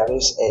gym there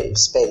is a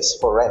space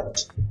for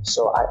rent.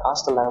 So I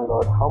asked the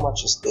landlord, how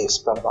much is this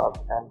per month?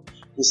 And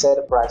he said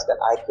a price that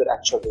I could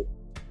actually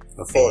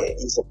pay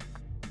easily.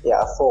 Yeah,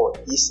 afford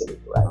easily,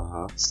 right?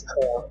 Uh-huh.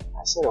 So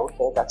I said,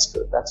 okay, that's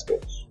good.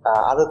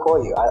 I will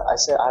call you. I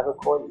said, I will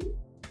call you.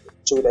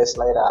 2 days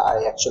later,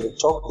 I actually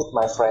talked with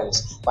my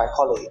friends, my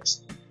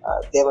colleagues.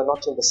 They were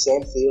not in the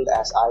same field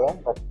as I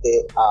am, but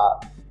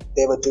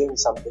they were doing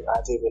something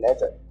IT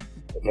related.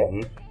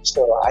 Okay,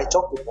 So I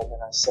talked with them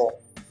and I said,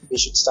 we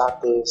should start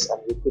this,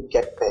 and we could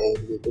get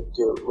paid. We could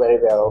do very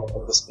well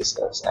in this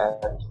business,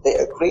 and they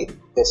agreed.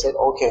 They said,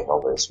 okay, no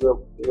worries,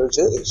 we'll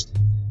do this.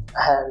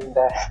 And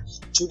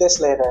 2 days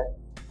later,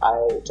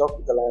 I talked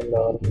with the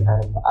landlord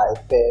and I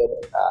paid.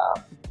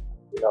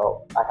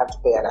 I have to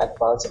pay an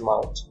advance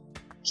amount,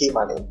 key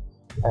money,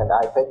 and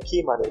I paid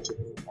key money to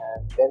him,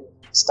 and then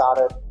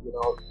started,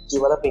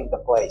 developing the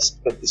place,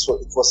 because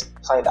it was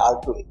kind of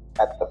ugly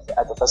at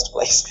the first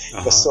place.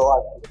 It was so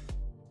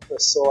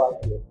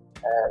ugly,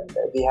 and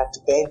we had to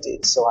paint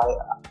it. So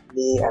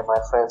me and my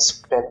friends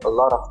spent a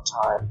lot of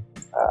time,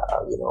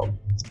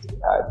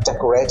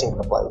 decorating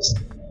the place.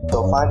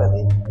 So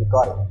finally, we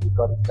got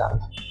it done.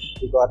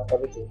 We got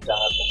everything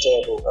done, the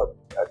table,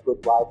 a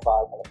good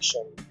Wi-Fi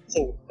connection. I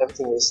think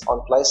everything is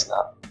on place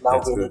now. Now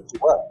we need to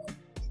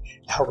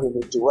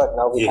work.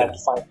 Now we have to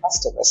find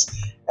customers.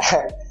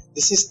 And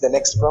this is the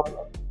next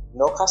problem.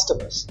 No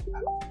customers.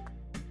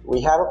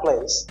 We have a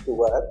place to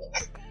work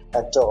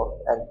and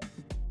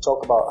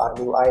talk about our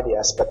new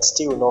ideas, but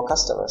still no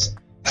customers.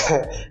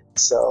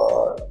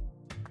 So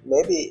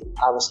maybe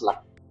I was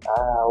lucky.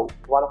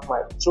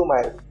 Through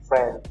my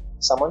friend,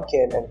 someone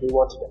came and he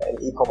wanted an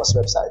e-commerce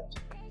website.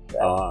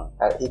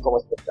 An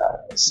e-commerce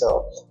website.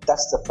 So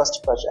that's the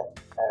first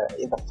project.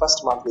 In the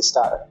first month we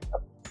started a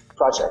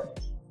project.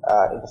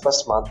 But the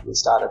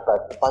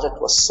budget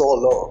was so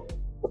low.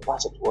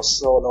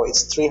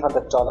 It's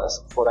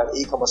 $300 for an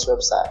e-commerce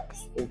website,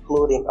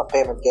 including a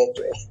payment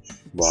gateway.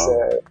 Wow.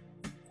 So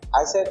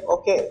I said,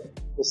 okay,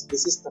 this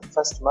is the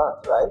first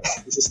month, right?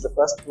 This is the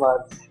first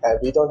month, and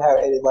we don't have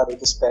any money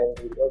to spend.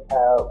 We don't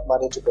have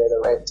money to pay the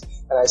rent.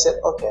 And I said,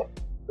 okay,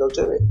 we'll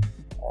do it.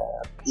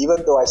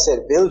 Even though I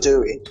said we'll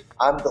do it,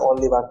 I'm the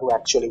only one who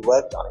actually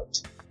worked on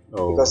it.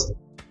 Because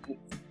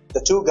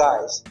the two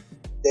guys,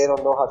 they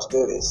don't know how to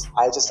do this.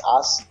 I just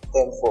asked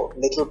them for a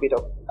little bit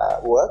of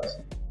work,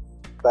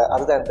 but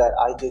other than that,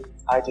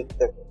 I did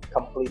the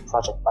complete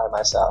project by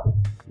myself.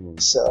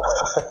 So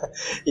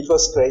it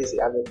was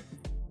crazy. I mean,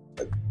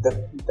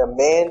 the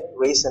main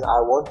reason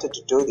I wanted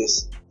to do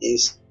this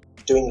is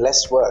doing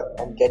less work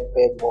and get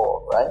paid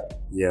more, right?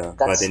 Yeah,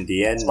 but in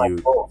the end,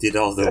 you did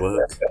all the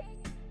work.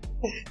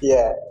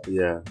 Yeah.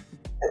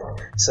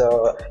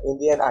 So in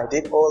the end, I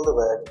did all the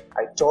work.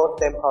 I taught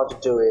them how to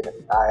do it.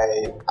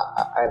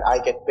 And I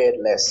get paid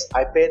less.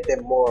 I paid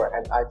them more,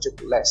 and I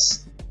took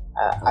less.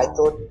 I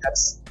thought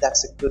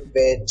that's a good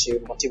way to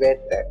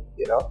motivate them.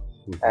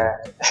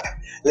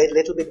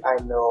 Little bit I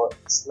know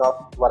it's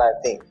not what I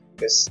think,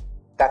 because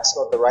that's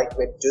not the right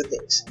way to do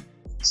things.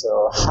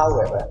 So,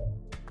 however,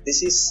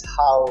 this is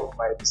how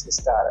my business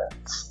started.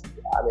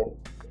 I mean,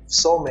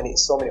 so many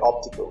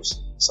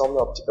obstacles,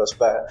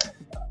 but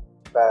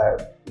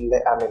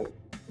I mean,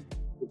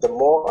 the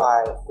more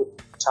I put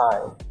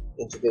time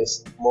into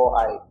this, the more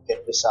I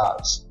get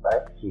results,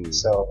 right?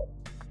 So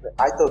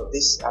I thought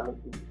this. I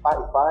mean, if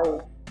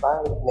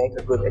I make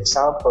a good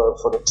example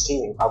for the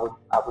team, I would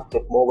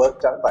get more work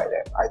done by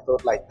them. I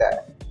thought like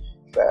that,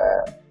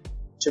 but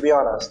to be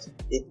honest,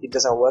 it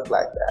doesn't work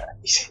like that.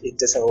 It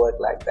doesn't work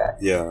like that.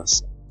 Yeah.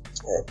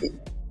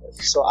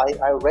 So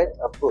I read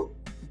a book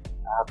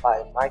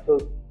by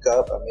Michael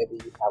Gerber. Maybe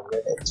you have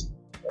read it.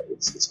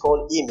 It's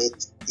called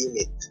E-Myth,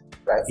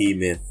 right?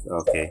 E-Myth,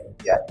 okay.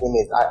 Yeah,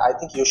 E-Myth. I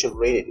think you should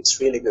read it. It's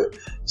really good.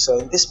 So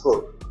in this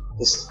book,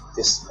 this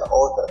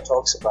author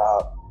talks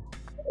about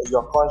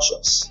your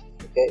conscious,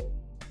 okay,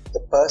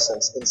 the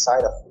person's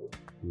inside of you.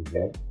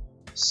 Okay.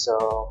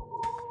 So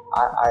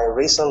I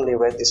recently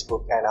read this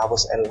book and I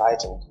was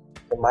enlightened,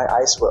 and my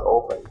eyes were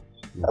opened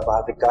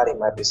about regarding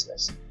my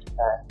business.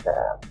 And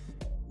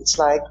it's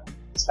like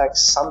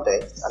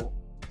someday,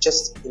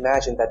 just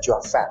imagine that you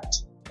are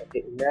fat.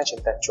 Okay, imagine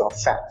that you are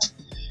fat,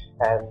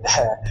 and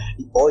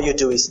all you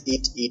do is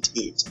eat,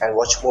 and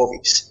watch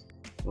movies.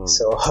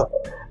 So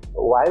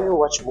while you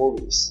watch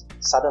movies,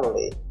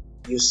 suddenly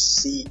you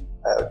see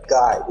a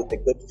guy with a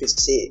good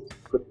physique,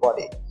 good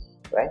body,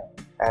 right?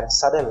 And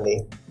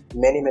suddenly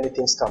many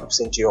things comes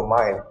into your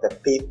mind. The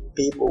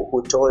people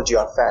who told you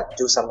are fat,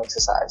 do some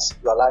exercise,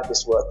 your life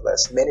is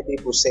worthless. Many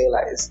people say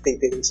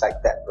things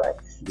like that, right?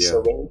 Yeah.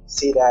 So when you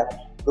see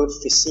that good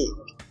physique,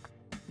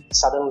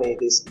 suddenly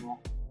this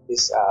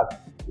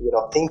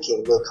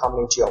thinking will come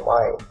into your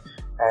mind,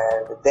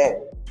 and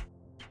then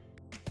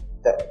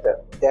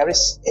there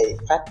is a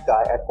fat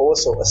guy and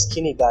also a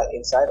skinny guy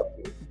inside of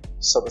you.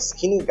 So the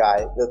skinny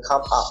guy will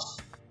come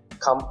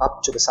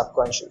up to the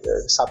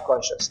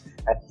subconscious,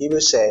 and he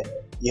will say,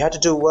 you have to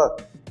do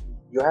work,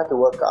 you have to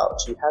work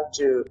out, you have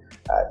to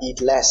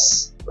eat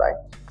less, right?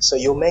 So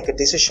you make a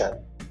decision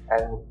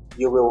and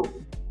you will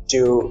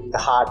do the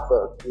hard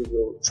work, you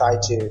will try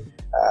to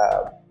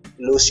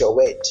lose your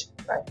weight,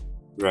 right?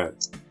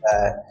 But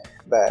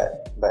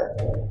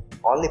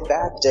only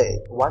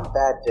one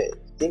bad day,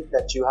 think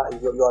that you are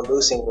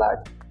losing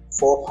like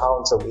 4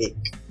 pounds a week,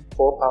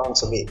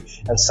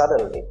 and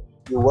suddenly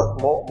you work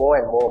more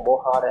and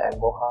more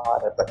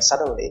harder, but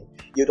suddenly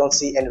you don't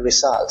see any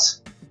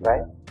results,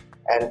 right?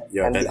 And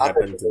that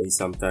happened to me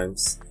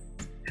sometimes.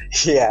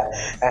 Yeah,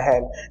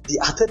 and the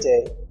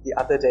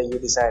other day you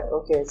decide,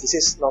 okay, this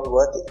is not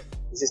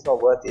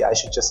worthy, I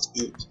should just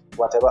eat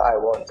whatever I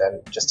want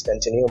and just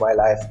continue my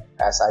life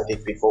as I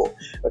did before.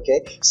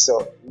 Okay,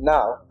 so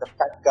now the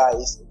fat guy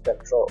is in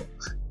control,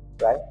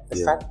 right?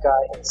 The fat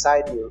guy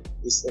inside you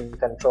is in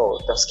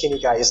control, the skinny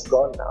guy is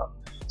gone now.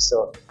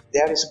 So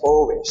there is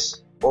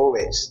always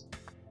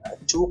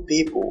 2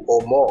 people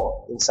or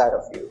more inside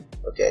of you.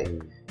 Okay,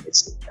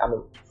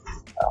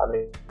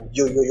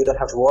 you don't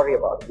have to worry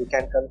about it. You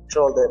can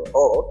control them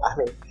all.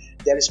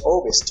 There is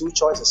always 2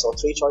 choices or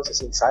 3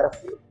 choices inside of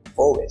you,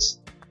 always.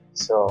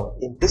 So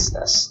in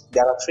business,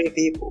 there are 3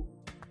 people.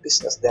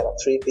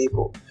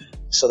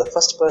 So the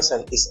first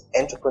person is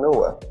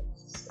entrepreneur.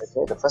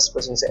 Okay, the first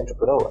person is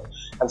entrepreneur,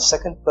 and the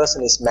second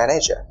person is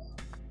manager.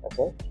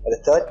 Okay, and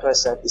the third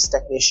person is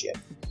technician.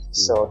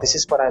 So this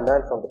is what I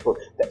learned from the book.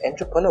 The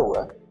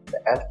entrepreneur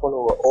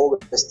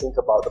always think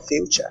about the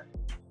future.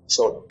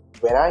 So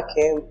when I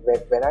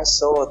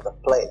saw the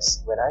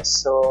place, when I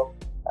saw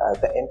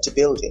the empty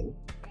building,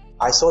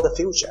 I saw the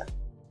future.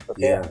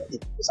 Okay,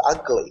 It was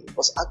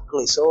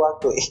ugly, so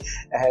ugly,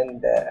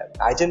 and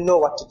I didn't know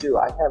what to do.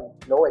 I have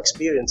no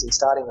experience in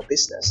starting a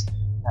business,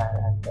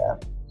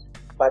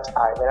 but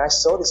when I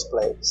saw this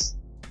place,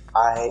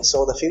 I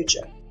saw the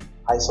future.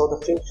 I saw the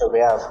future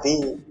where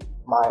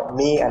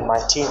me and my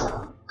team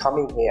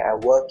coming here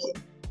and working,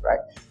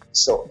 right?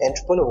 So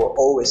entrepreneur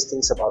always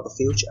thinks about the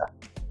future.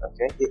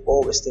 Okay, he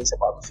always thinks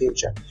about the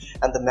future.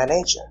 And the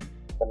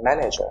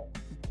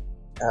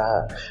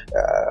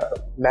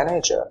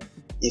manager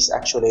is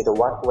actually the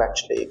one who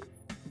actually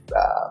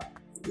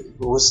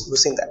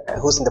who's in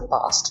the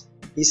past.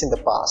 He's in the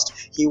past.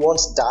 He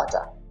wants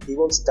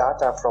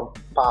data from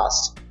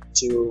past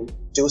to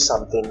do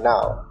something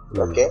now.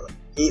 Okay,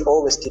 he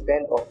always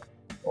depends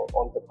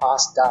on the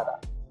past data.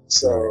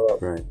 So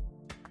right.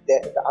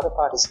 The other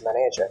part is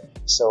manager.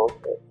 So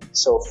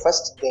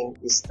first thing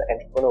is the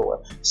entrepreneur.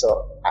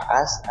 So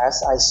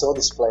as I saw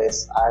this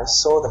place, I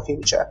saw the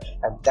future,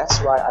 and that's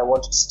why I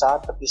wanted to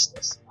start the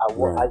business.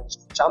 I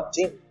jumped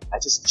in. I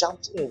just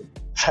jumped in,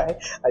 right?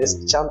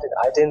 Jumped in.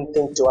 I didn't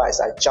think twice.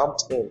 I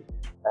jumped in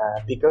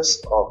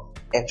because of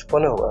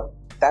entrepreneur.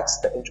 That's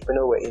the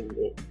entrepreneur in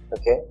me.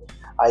 Okay,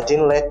 I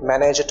didn't let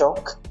manager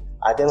talk.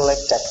 I didn't let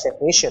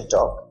technician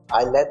talk.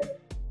 I let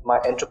my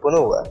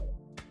entrepreneur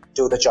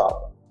do the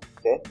job.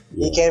 Okay,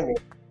 he came in.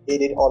 He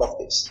did all of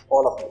this,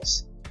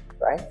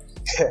 right?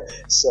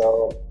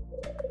 So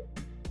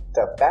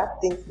the bad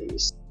thing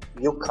is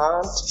you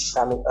can't.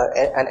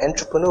 An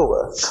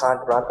entrepreneur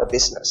can't run a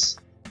business.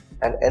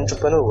 An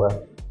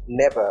entrepreneur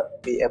never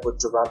be able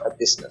to run a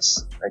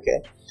business.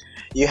 Okay,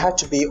 you have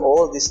to be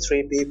all these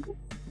 3 people.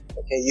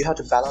 Okay, you have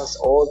to balance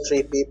all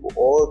 3 people,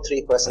 all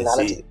 3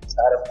 personalities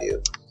inside of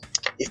you.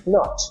 If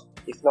not,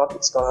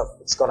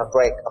 it's gonna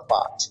break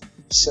apart.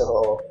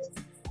 So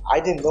I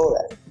didn't know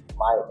that.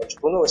 My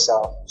entrepreneur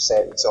self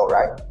said it's all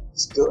right,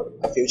 it's good,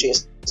 the future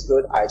is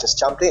good. I just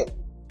jumped in,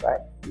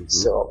 right?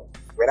 So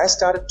when I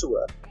started to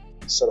work,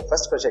 so the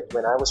first project,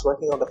 when I was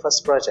working on the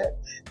first project,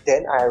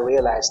 then I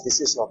realized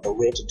this is not the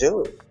way to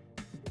do it.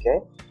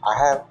 Okay, I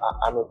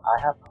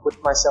have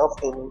put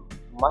myself in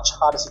much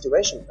harder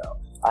situation now.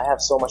 I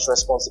have so much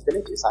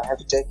responsibilities. I have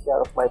to take care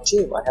of my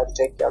team. I have to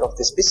take care of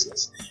this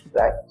business,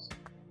 right?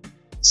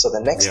 So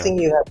the next thing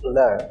you have to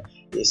learn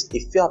is,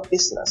 if your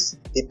business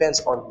depends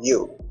on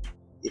you,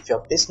 if your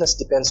business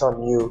depends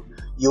on you,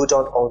 you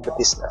don't own the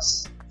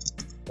business.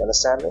 You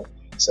understand me?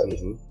 So if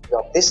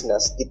your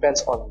business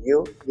depends on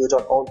you, you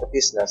don't own the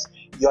business.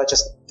 You are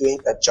just doing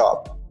a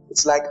job.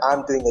 It's like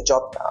I'm doing a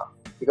job now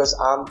because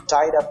I'm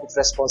tied up with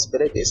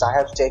responsibilities. I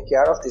have to take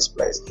care of this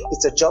place.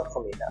 It's a job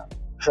for me now,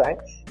 right?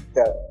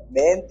 The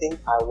main thing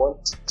I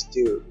want to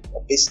do in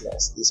a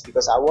business is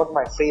because I want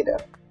my freedom.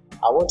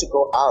 I want to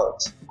go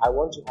out. I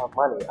want to have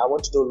money. I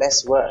want to do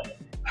less work,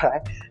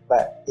 right?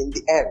 But in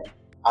the end,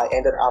 I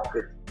ended up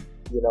with,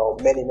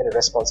 many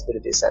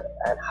responsibilities and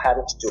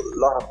having to do a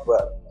lot of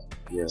work.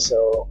 Yeah.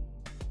 So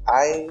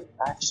I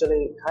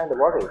actually kind of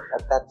worried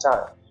at that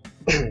time,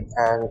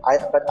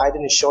 but I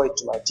didn't show it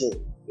to my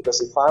team,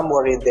 because if I'm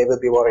worried, they will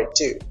be worried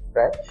too,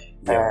 right?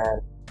 Yeah.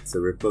 And it's a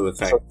ripple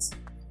effect.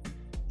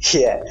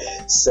 yeah,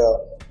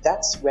 so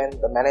that's when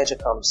the manager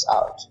comes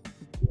out.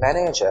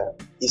 Manager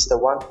is the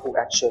one who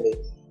actually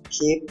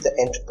keep the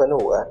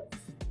entrepreneur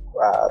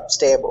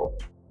stable.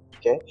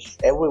 Okay,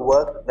 every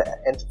work the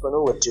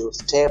entrepreneur do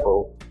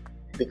stable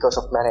because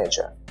of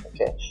manager.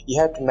 Okay, you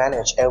have to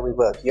manage every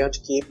work. You have to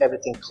keep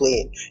everything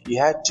clean. You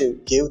have to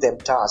give them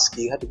tasks.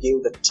 You have to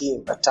give the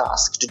team a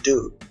task to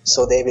do,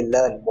 so they will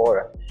learn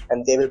more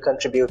and they will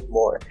contribute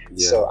more.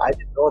 Yeah. So I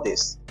didn't know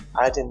this.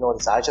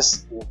 I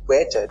just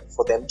waited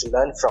for them to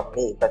learn from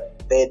me,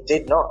 but they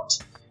did not.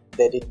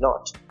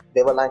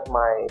 They were like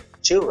my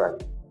children.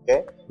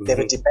 Okay, they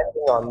were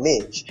depending on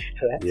me.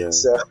 Right? Yeah.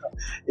 So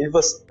it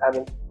was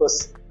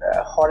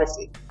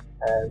horrific,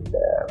 and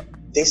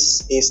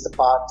this is the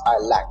part I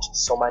lacked.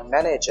 So my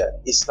manager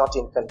is not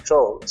in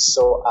control,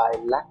 so I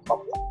lack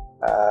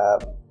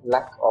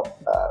of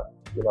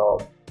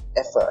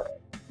effort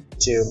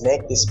to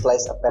make this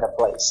place a better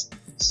place.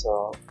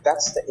 So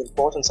that's the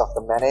importance of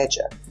the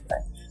manager.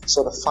 Right?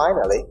 So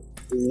finally,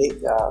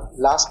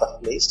 last but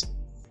not least,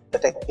 the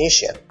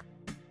technician.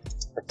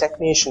 The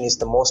technician is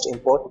the most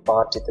important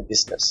part in the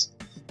business,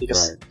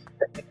 because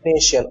the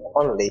technician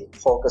only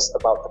focus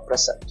about the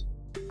present.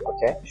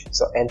 Okay,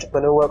 so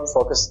entrepreneur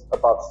focus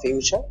about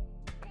future,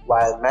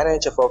 while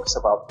manager focus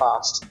about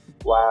past,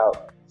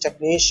 while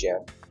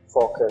technician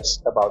focus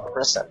about the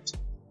present.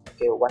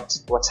 Okay,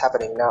 what's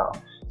happening now?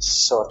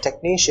 So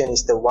technician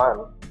is the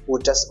one who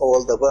does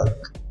all the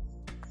work,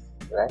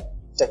 right?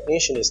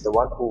 Technician is the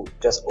one who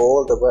does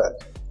all the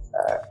work.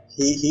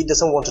 He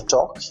doesn't want to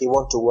talk, he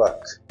want to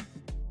work.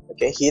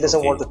 Okay, he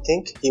doesn't want to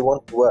think, he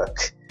want to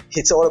work.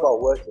 It's all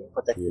about working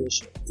for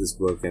technician. Yeah, just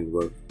work and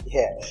work.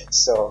 Yeah.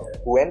 So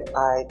when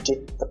I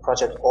did the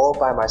project all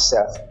by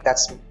myself,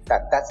 that's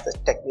the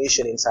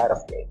technician inside of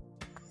me,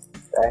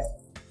 right?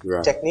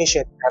 Right.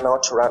 Technician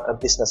cannot run a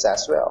business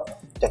as well.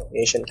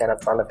 Technician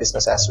cannot run a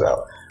business as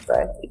well,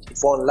 right? It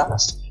won't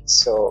last.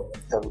 So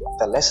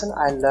the lesson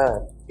I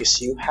learned is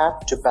you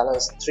have to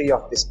balance three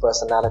of these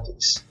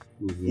personalities.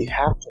 You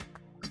have to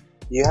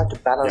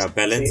balance. Yeah,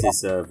 balance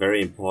is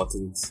very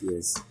important.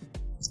 Yes.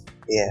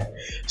 Yeah,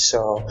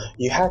 so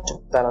you have to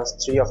balance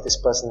three of these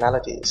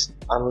personalities.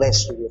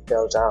 Unless you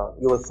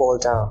will fall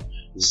down.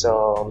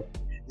 So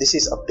this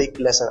is a big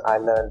lesson I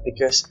learned,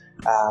 because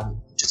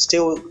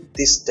still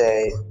this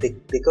day,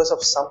 because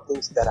of some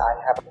things that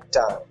I haven't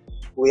done,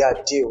 we are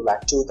due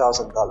like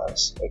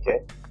 $2,000,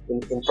 okay,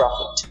 in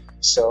profit.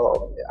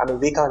 So I mean,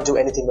 we can't do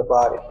anything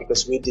about it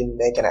because we didn't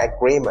make an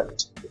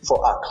agreement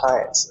for our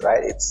clients,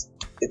 right?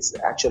 It's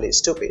actually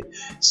stupid.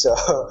 So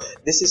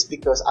this is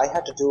because I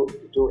had to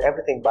do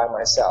everything by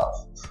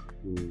myself.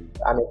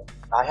 I mean,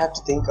 I had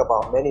to think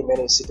about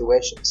many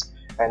situations,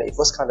 and it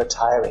was kind of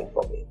tiring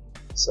for me.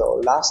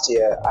 So last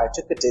year I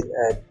took a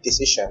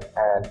decision,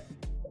 and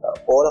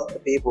all of the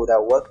people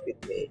that work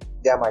with me,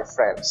 they are my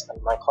friends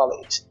and my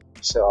colleagues.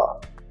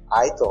 So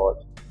I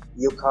thought,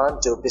 you can't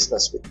do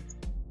business with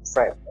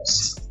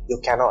friends. You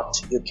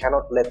cannot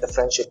let the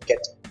friendship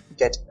get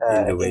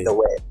in the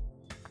way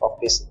of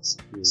business.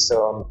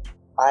 So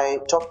I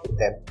talked with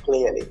them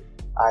clearly.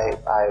 I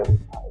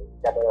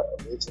gathered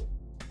a meeting,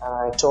 and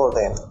I told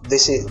them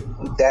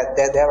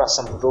there are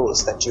some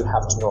rules that you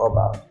have to know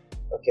about.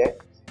 Okay,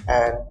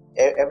 and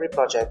every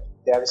project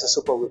there is a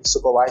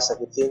supervisor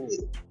within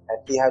you, and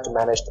he has to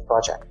manage the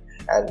project,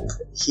 and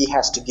he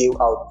has to give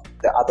out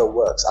the other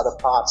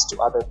parts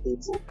to other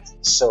people,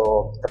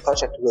 so the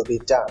project will be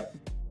done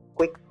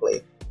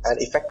quickly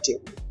and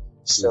effectively.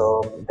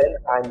 So then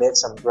I made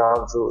some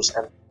ground rules,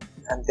 and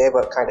they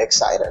were kind of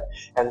excited,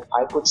 and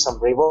I put some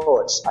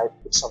rewards.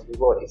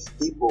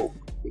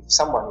 If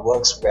someone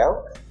works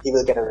well, he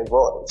will get a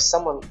reward. If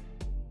someone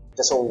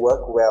doesn't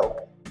work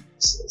well,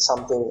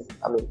 something,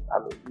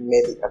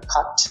 maybe a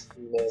cut,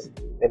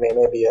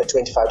 maybe a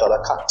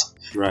 $25 cut,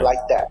 right,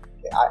 like that.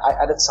 I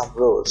added some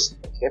rules.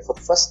 Okay, for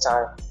the first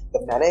time,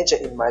 the manager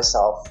in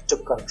myself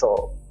took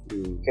control.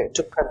 Okay,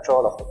 took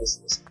control of the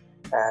business,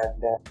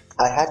 and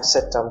I had to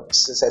set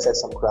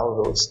some ground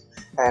rules,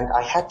 and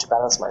I had to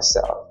balance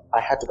myself.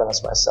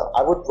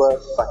 I would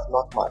work, but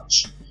not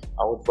much.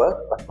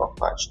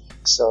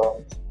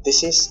 So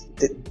this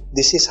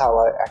is how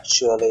I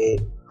actually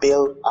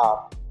build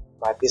up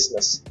my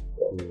business.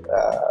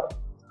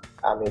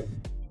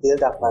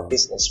 Build up my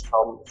business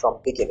from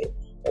beginning.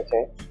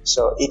 Okay,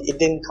 so it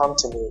didn't come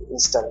to me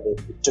instantly.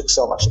 It took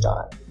so much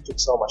time.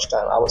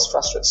 I was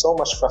frustrated, so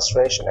much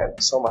frustration,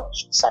 and so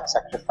much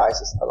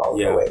sacrifices along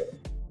the way.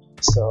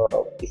 So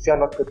if you are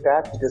not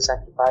prepared to do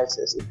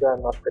sacrifices, if you are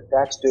not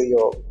prepared to do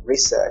your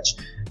research,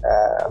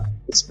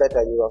 it's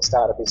better you don't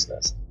start a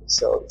business.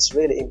 So it's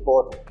really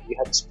important. You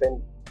have to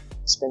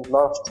spend a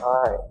lot of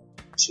time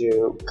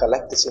to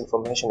collect this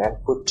information and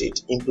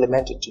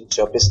implement it into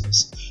your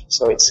business.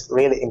 So it's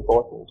really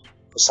important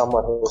for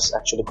someone who's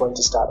actually going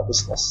to start a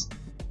business.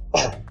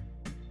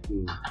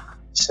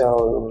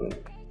 So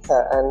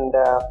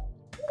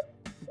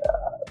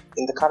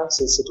in the current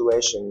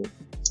situation,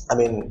 I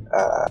mean,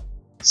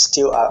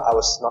 still I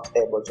was not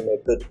able to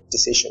make good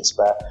decisions,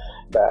 but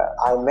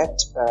I met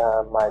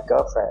my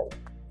girlfriend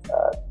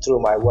through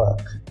my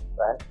work,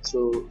 right?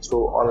 Through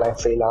online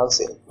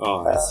freelancing.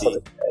 Oh, I see.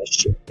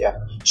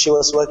 She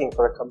was working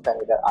for a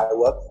company that I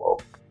work for,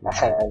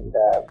 and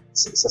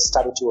it's a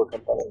study tour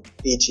company,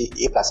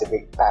 PGE,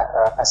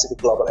 Pacific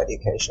Global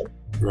Education,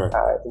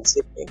 right. In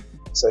Sydney.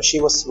 So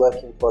she was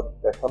working for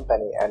the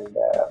company, and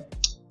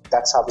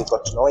that's how we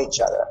got to know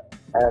each other.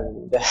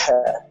 And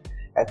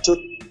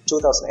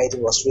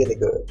 2018 was really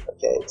good.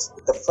 Okay,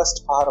 the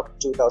first part of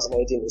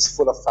 2018 is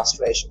full of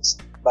frustrations,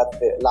 but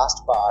the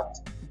last part,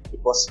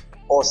 it was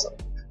awesome.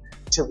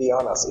 To be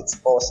honest, it's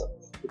awesome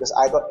because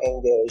I got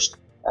engaged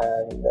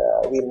and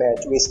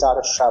we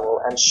started travel,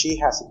 and she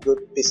has a good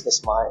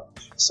business mind,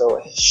 so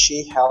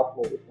she helped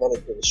me with many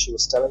things. She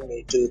was telling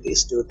me, do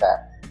this, do that.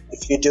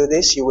 If you do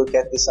this, you will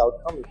get this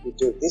outcome. If you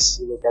do this,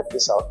 you will get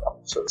this outcome.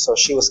 So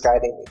she was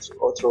guiding me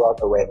throughout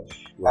the way.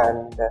 Wow.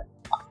 And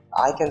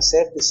I can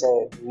safely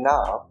say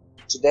now,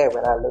 today,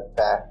 when I look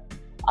back,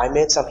 I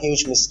made some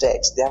huge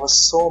mistakes. There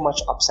was so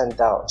much ups and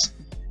downs.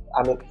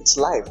 I mean, it's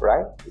life,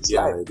 right? It's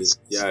life. It is.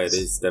 Yeah, it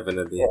is,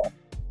 definitely. Yeah.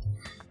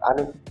 I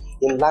mean,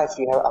 in life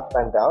you have ups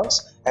and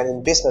downs, and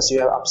in business you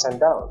have ups and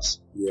downs.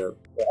 Yeah.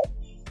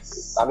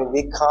 I mean,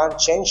 we can't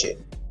change it.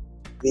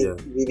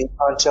 We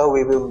can't tell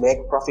we will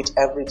make profit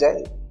every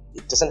day.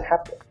 It doesn't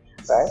happen,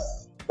 right?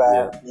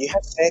 But you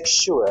have to make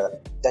sure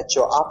that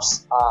your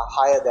ups are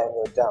higher than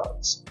your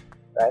downs,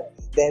 right?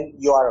 Then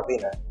you are a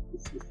winner.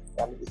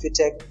 If you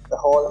take the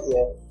whole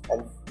year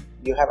and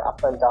you have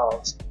ups and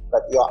downs,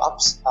 but your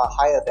ups are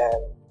higher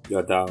than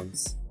your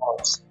downs,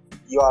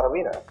 you are a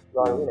winner. You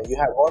are a winner. You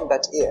have won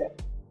that year,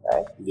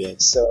 right? Yeah.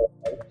 So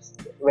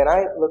when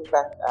I look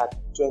back at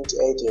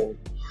 2018,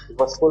 it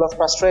was full of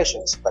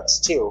frustrations, but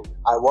still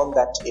I won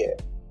that year,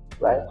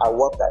 right? I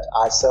won that.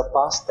 I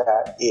surpassed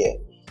that year.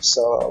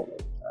 So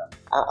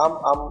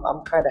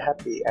I'm kind of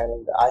happy,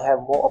 and I have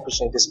more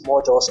opportunities,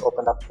 more doors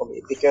open up for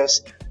me,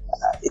 because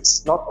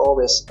it's not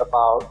always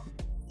about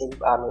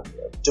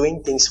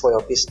doing things for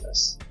your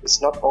business.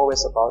 It's not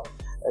always about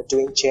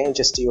doing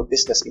changes to your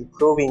business,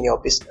 improving your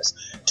business.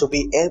 To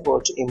be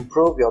able to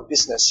improve your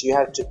business, you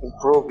have to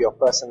improve your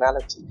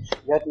personality.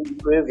 You have to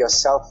improve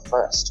yourself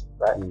first,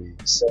 right?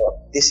 So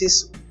this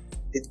is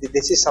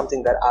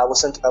something that I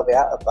wasn't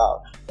aware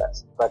about,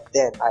 but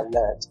then I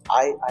learned.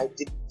 I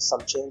did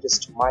some changes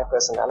to my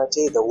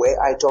personality, the way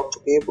I talk to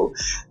people,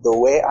 the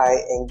way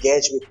I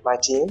engage with my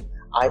team.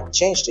 I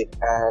changed it,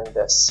 and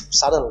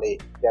suddenly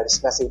there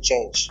is massive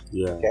change.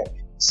 Yeah. Okay.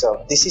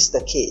 So this is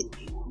the key.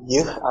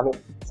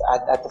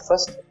 At the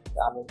first,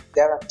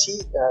 there are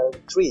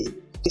three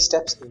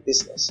steps in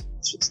business.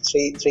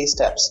 Three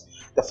steps.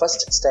 The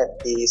first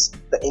step is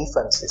the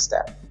infancy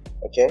step.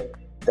 Okay.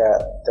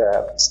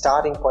 The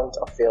starting point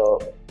of your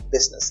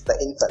business, the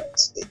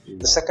infancy.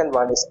 The second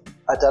one is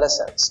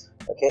adolescence.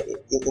 Okay.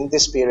 In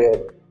this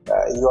period,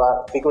 you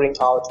are figuring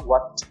out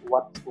what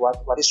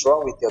is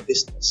wrong with your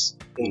business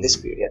in this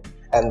period.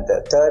 And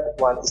the third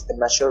one is the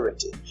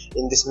maturity.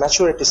 In this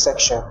maturity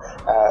section,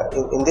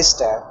 in this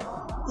step,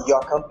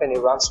 your company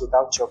runs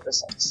without your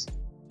presence.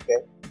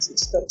 Okay,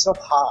 it's not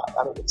hard.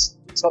 I mean,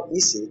 it's not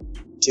easy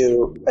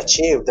to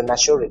achieve the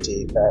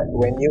maturity. But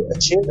when you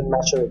achieve the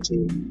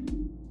maturity,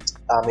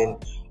 I mean,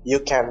 you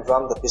can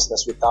run the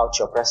business without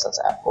your presence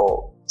at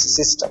all. It's a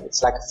system.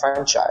 It's like a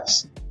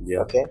franchise. Yeah.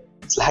 Okay.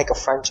 It's like a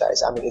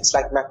franchise. I mean, it's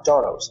like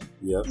McDonald's.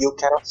 Yeah. You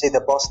cannot see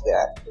the boss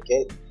there.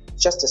 Okay.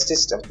 It's just a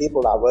system.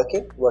 People are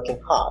working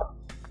hard,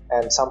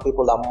 and some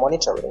people are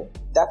monitoring.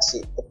 That's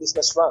it. The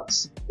business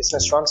runs.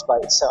 Business runs by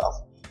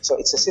itself. So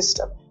it's a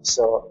system.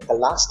 So the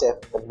last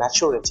step, the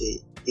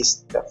maturity,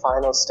 is the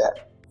final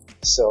step.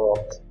 So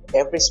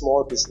every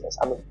small business,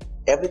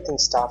 everything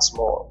starts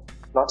small.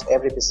 Not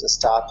every business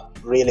starts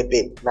really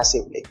big,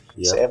 massively.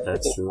 Yeah, so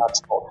everything starts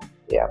small.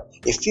 Yeah.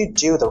 If you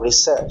do the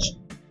research,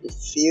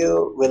 if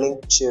you're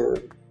willing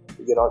to,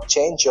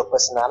 change your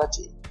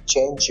personality,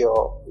 change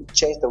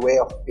the way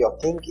of your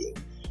thinking,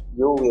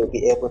 you will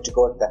be able to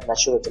go to that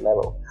maturity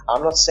level.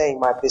 I'm not saying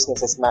my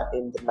business is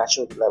in the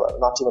maturity level,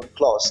 not even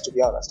close, to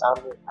be honest.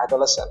 I'm an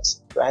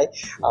adolescent, right?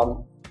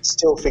 I'm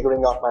still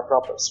figuring out my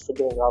problems,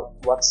 figuring out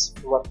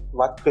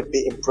what could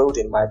be improved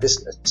in my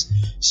business.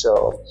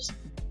 So,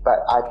 but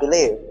I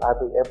believe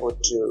I'll be able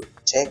to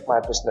take my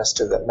business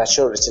to the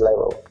maturity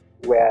level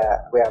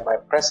where my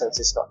presence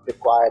is not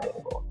required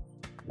anymore,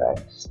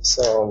 right?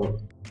 So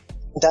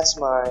that's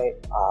my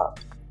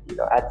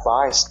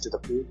advice to the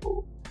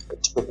people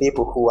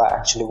who are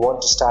actually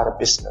want to start a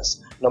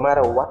business. No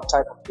matter what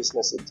type of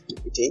business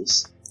it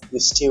is, you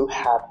still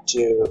have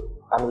to.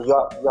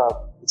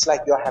 It's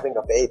like you're having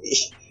a baby.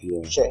 Yeah.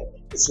 Okay,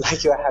 it's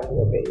like you're having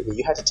a baby.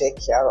 You have to take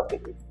care of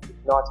it.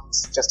 If not,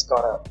 it's just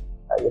gonna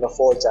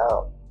fall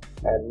down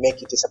and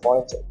make you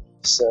disappointed.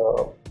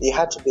 So you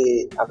have to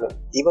be.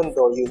 Even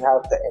though you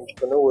have the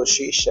entrepreneurial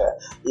shisha,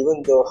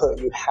 even though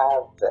you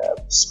have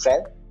the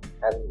strength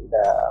and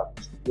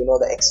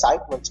the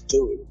excitement to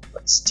do it,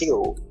 but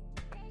still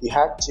you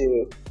have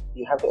to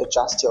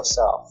adjust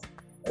yourself.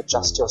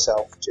 adjust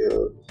yourself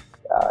to,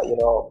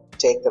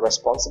 take the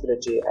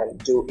responsibility and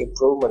do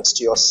improvements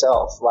to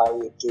yourself while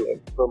you do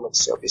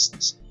improvements to your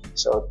business.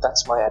 So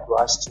that's my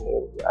advice to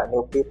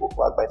new people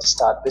who are going to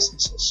start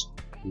businesses.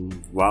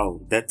 Wow,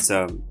 that's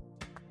a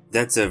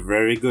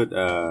very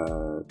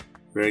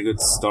good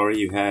story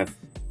you have.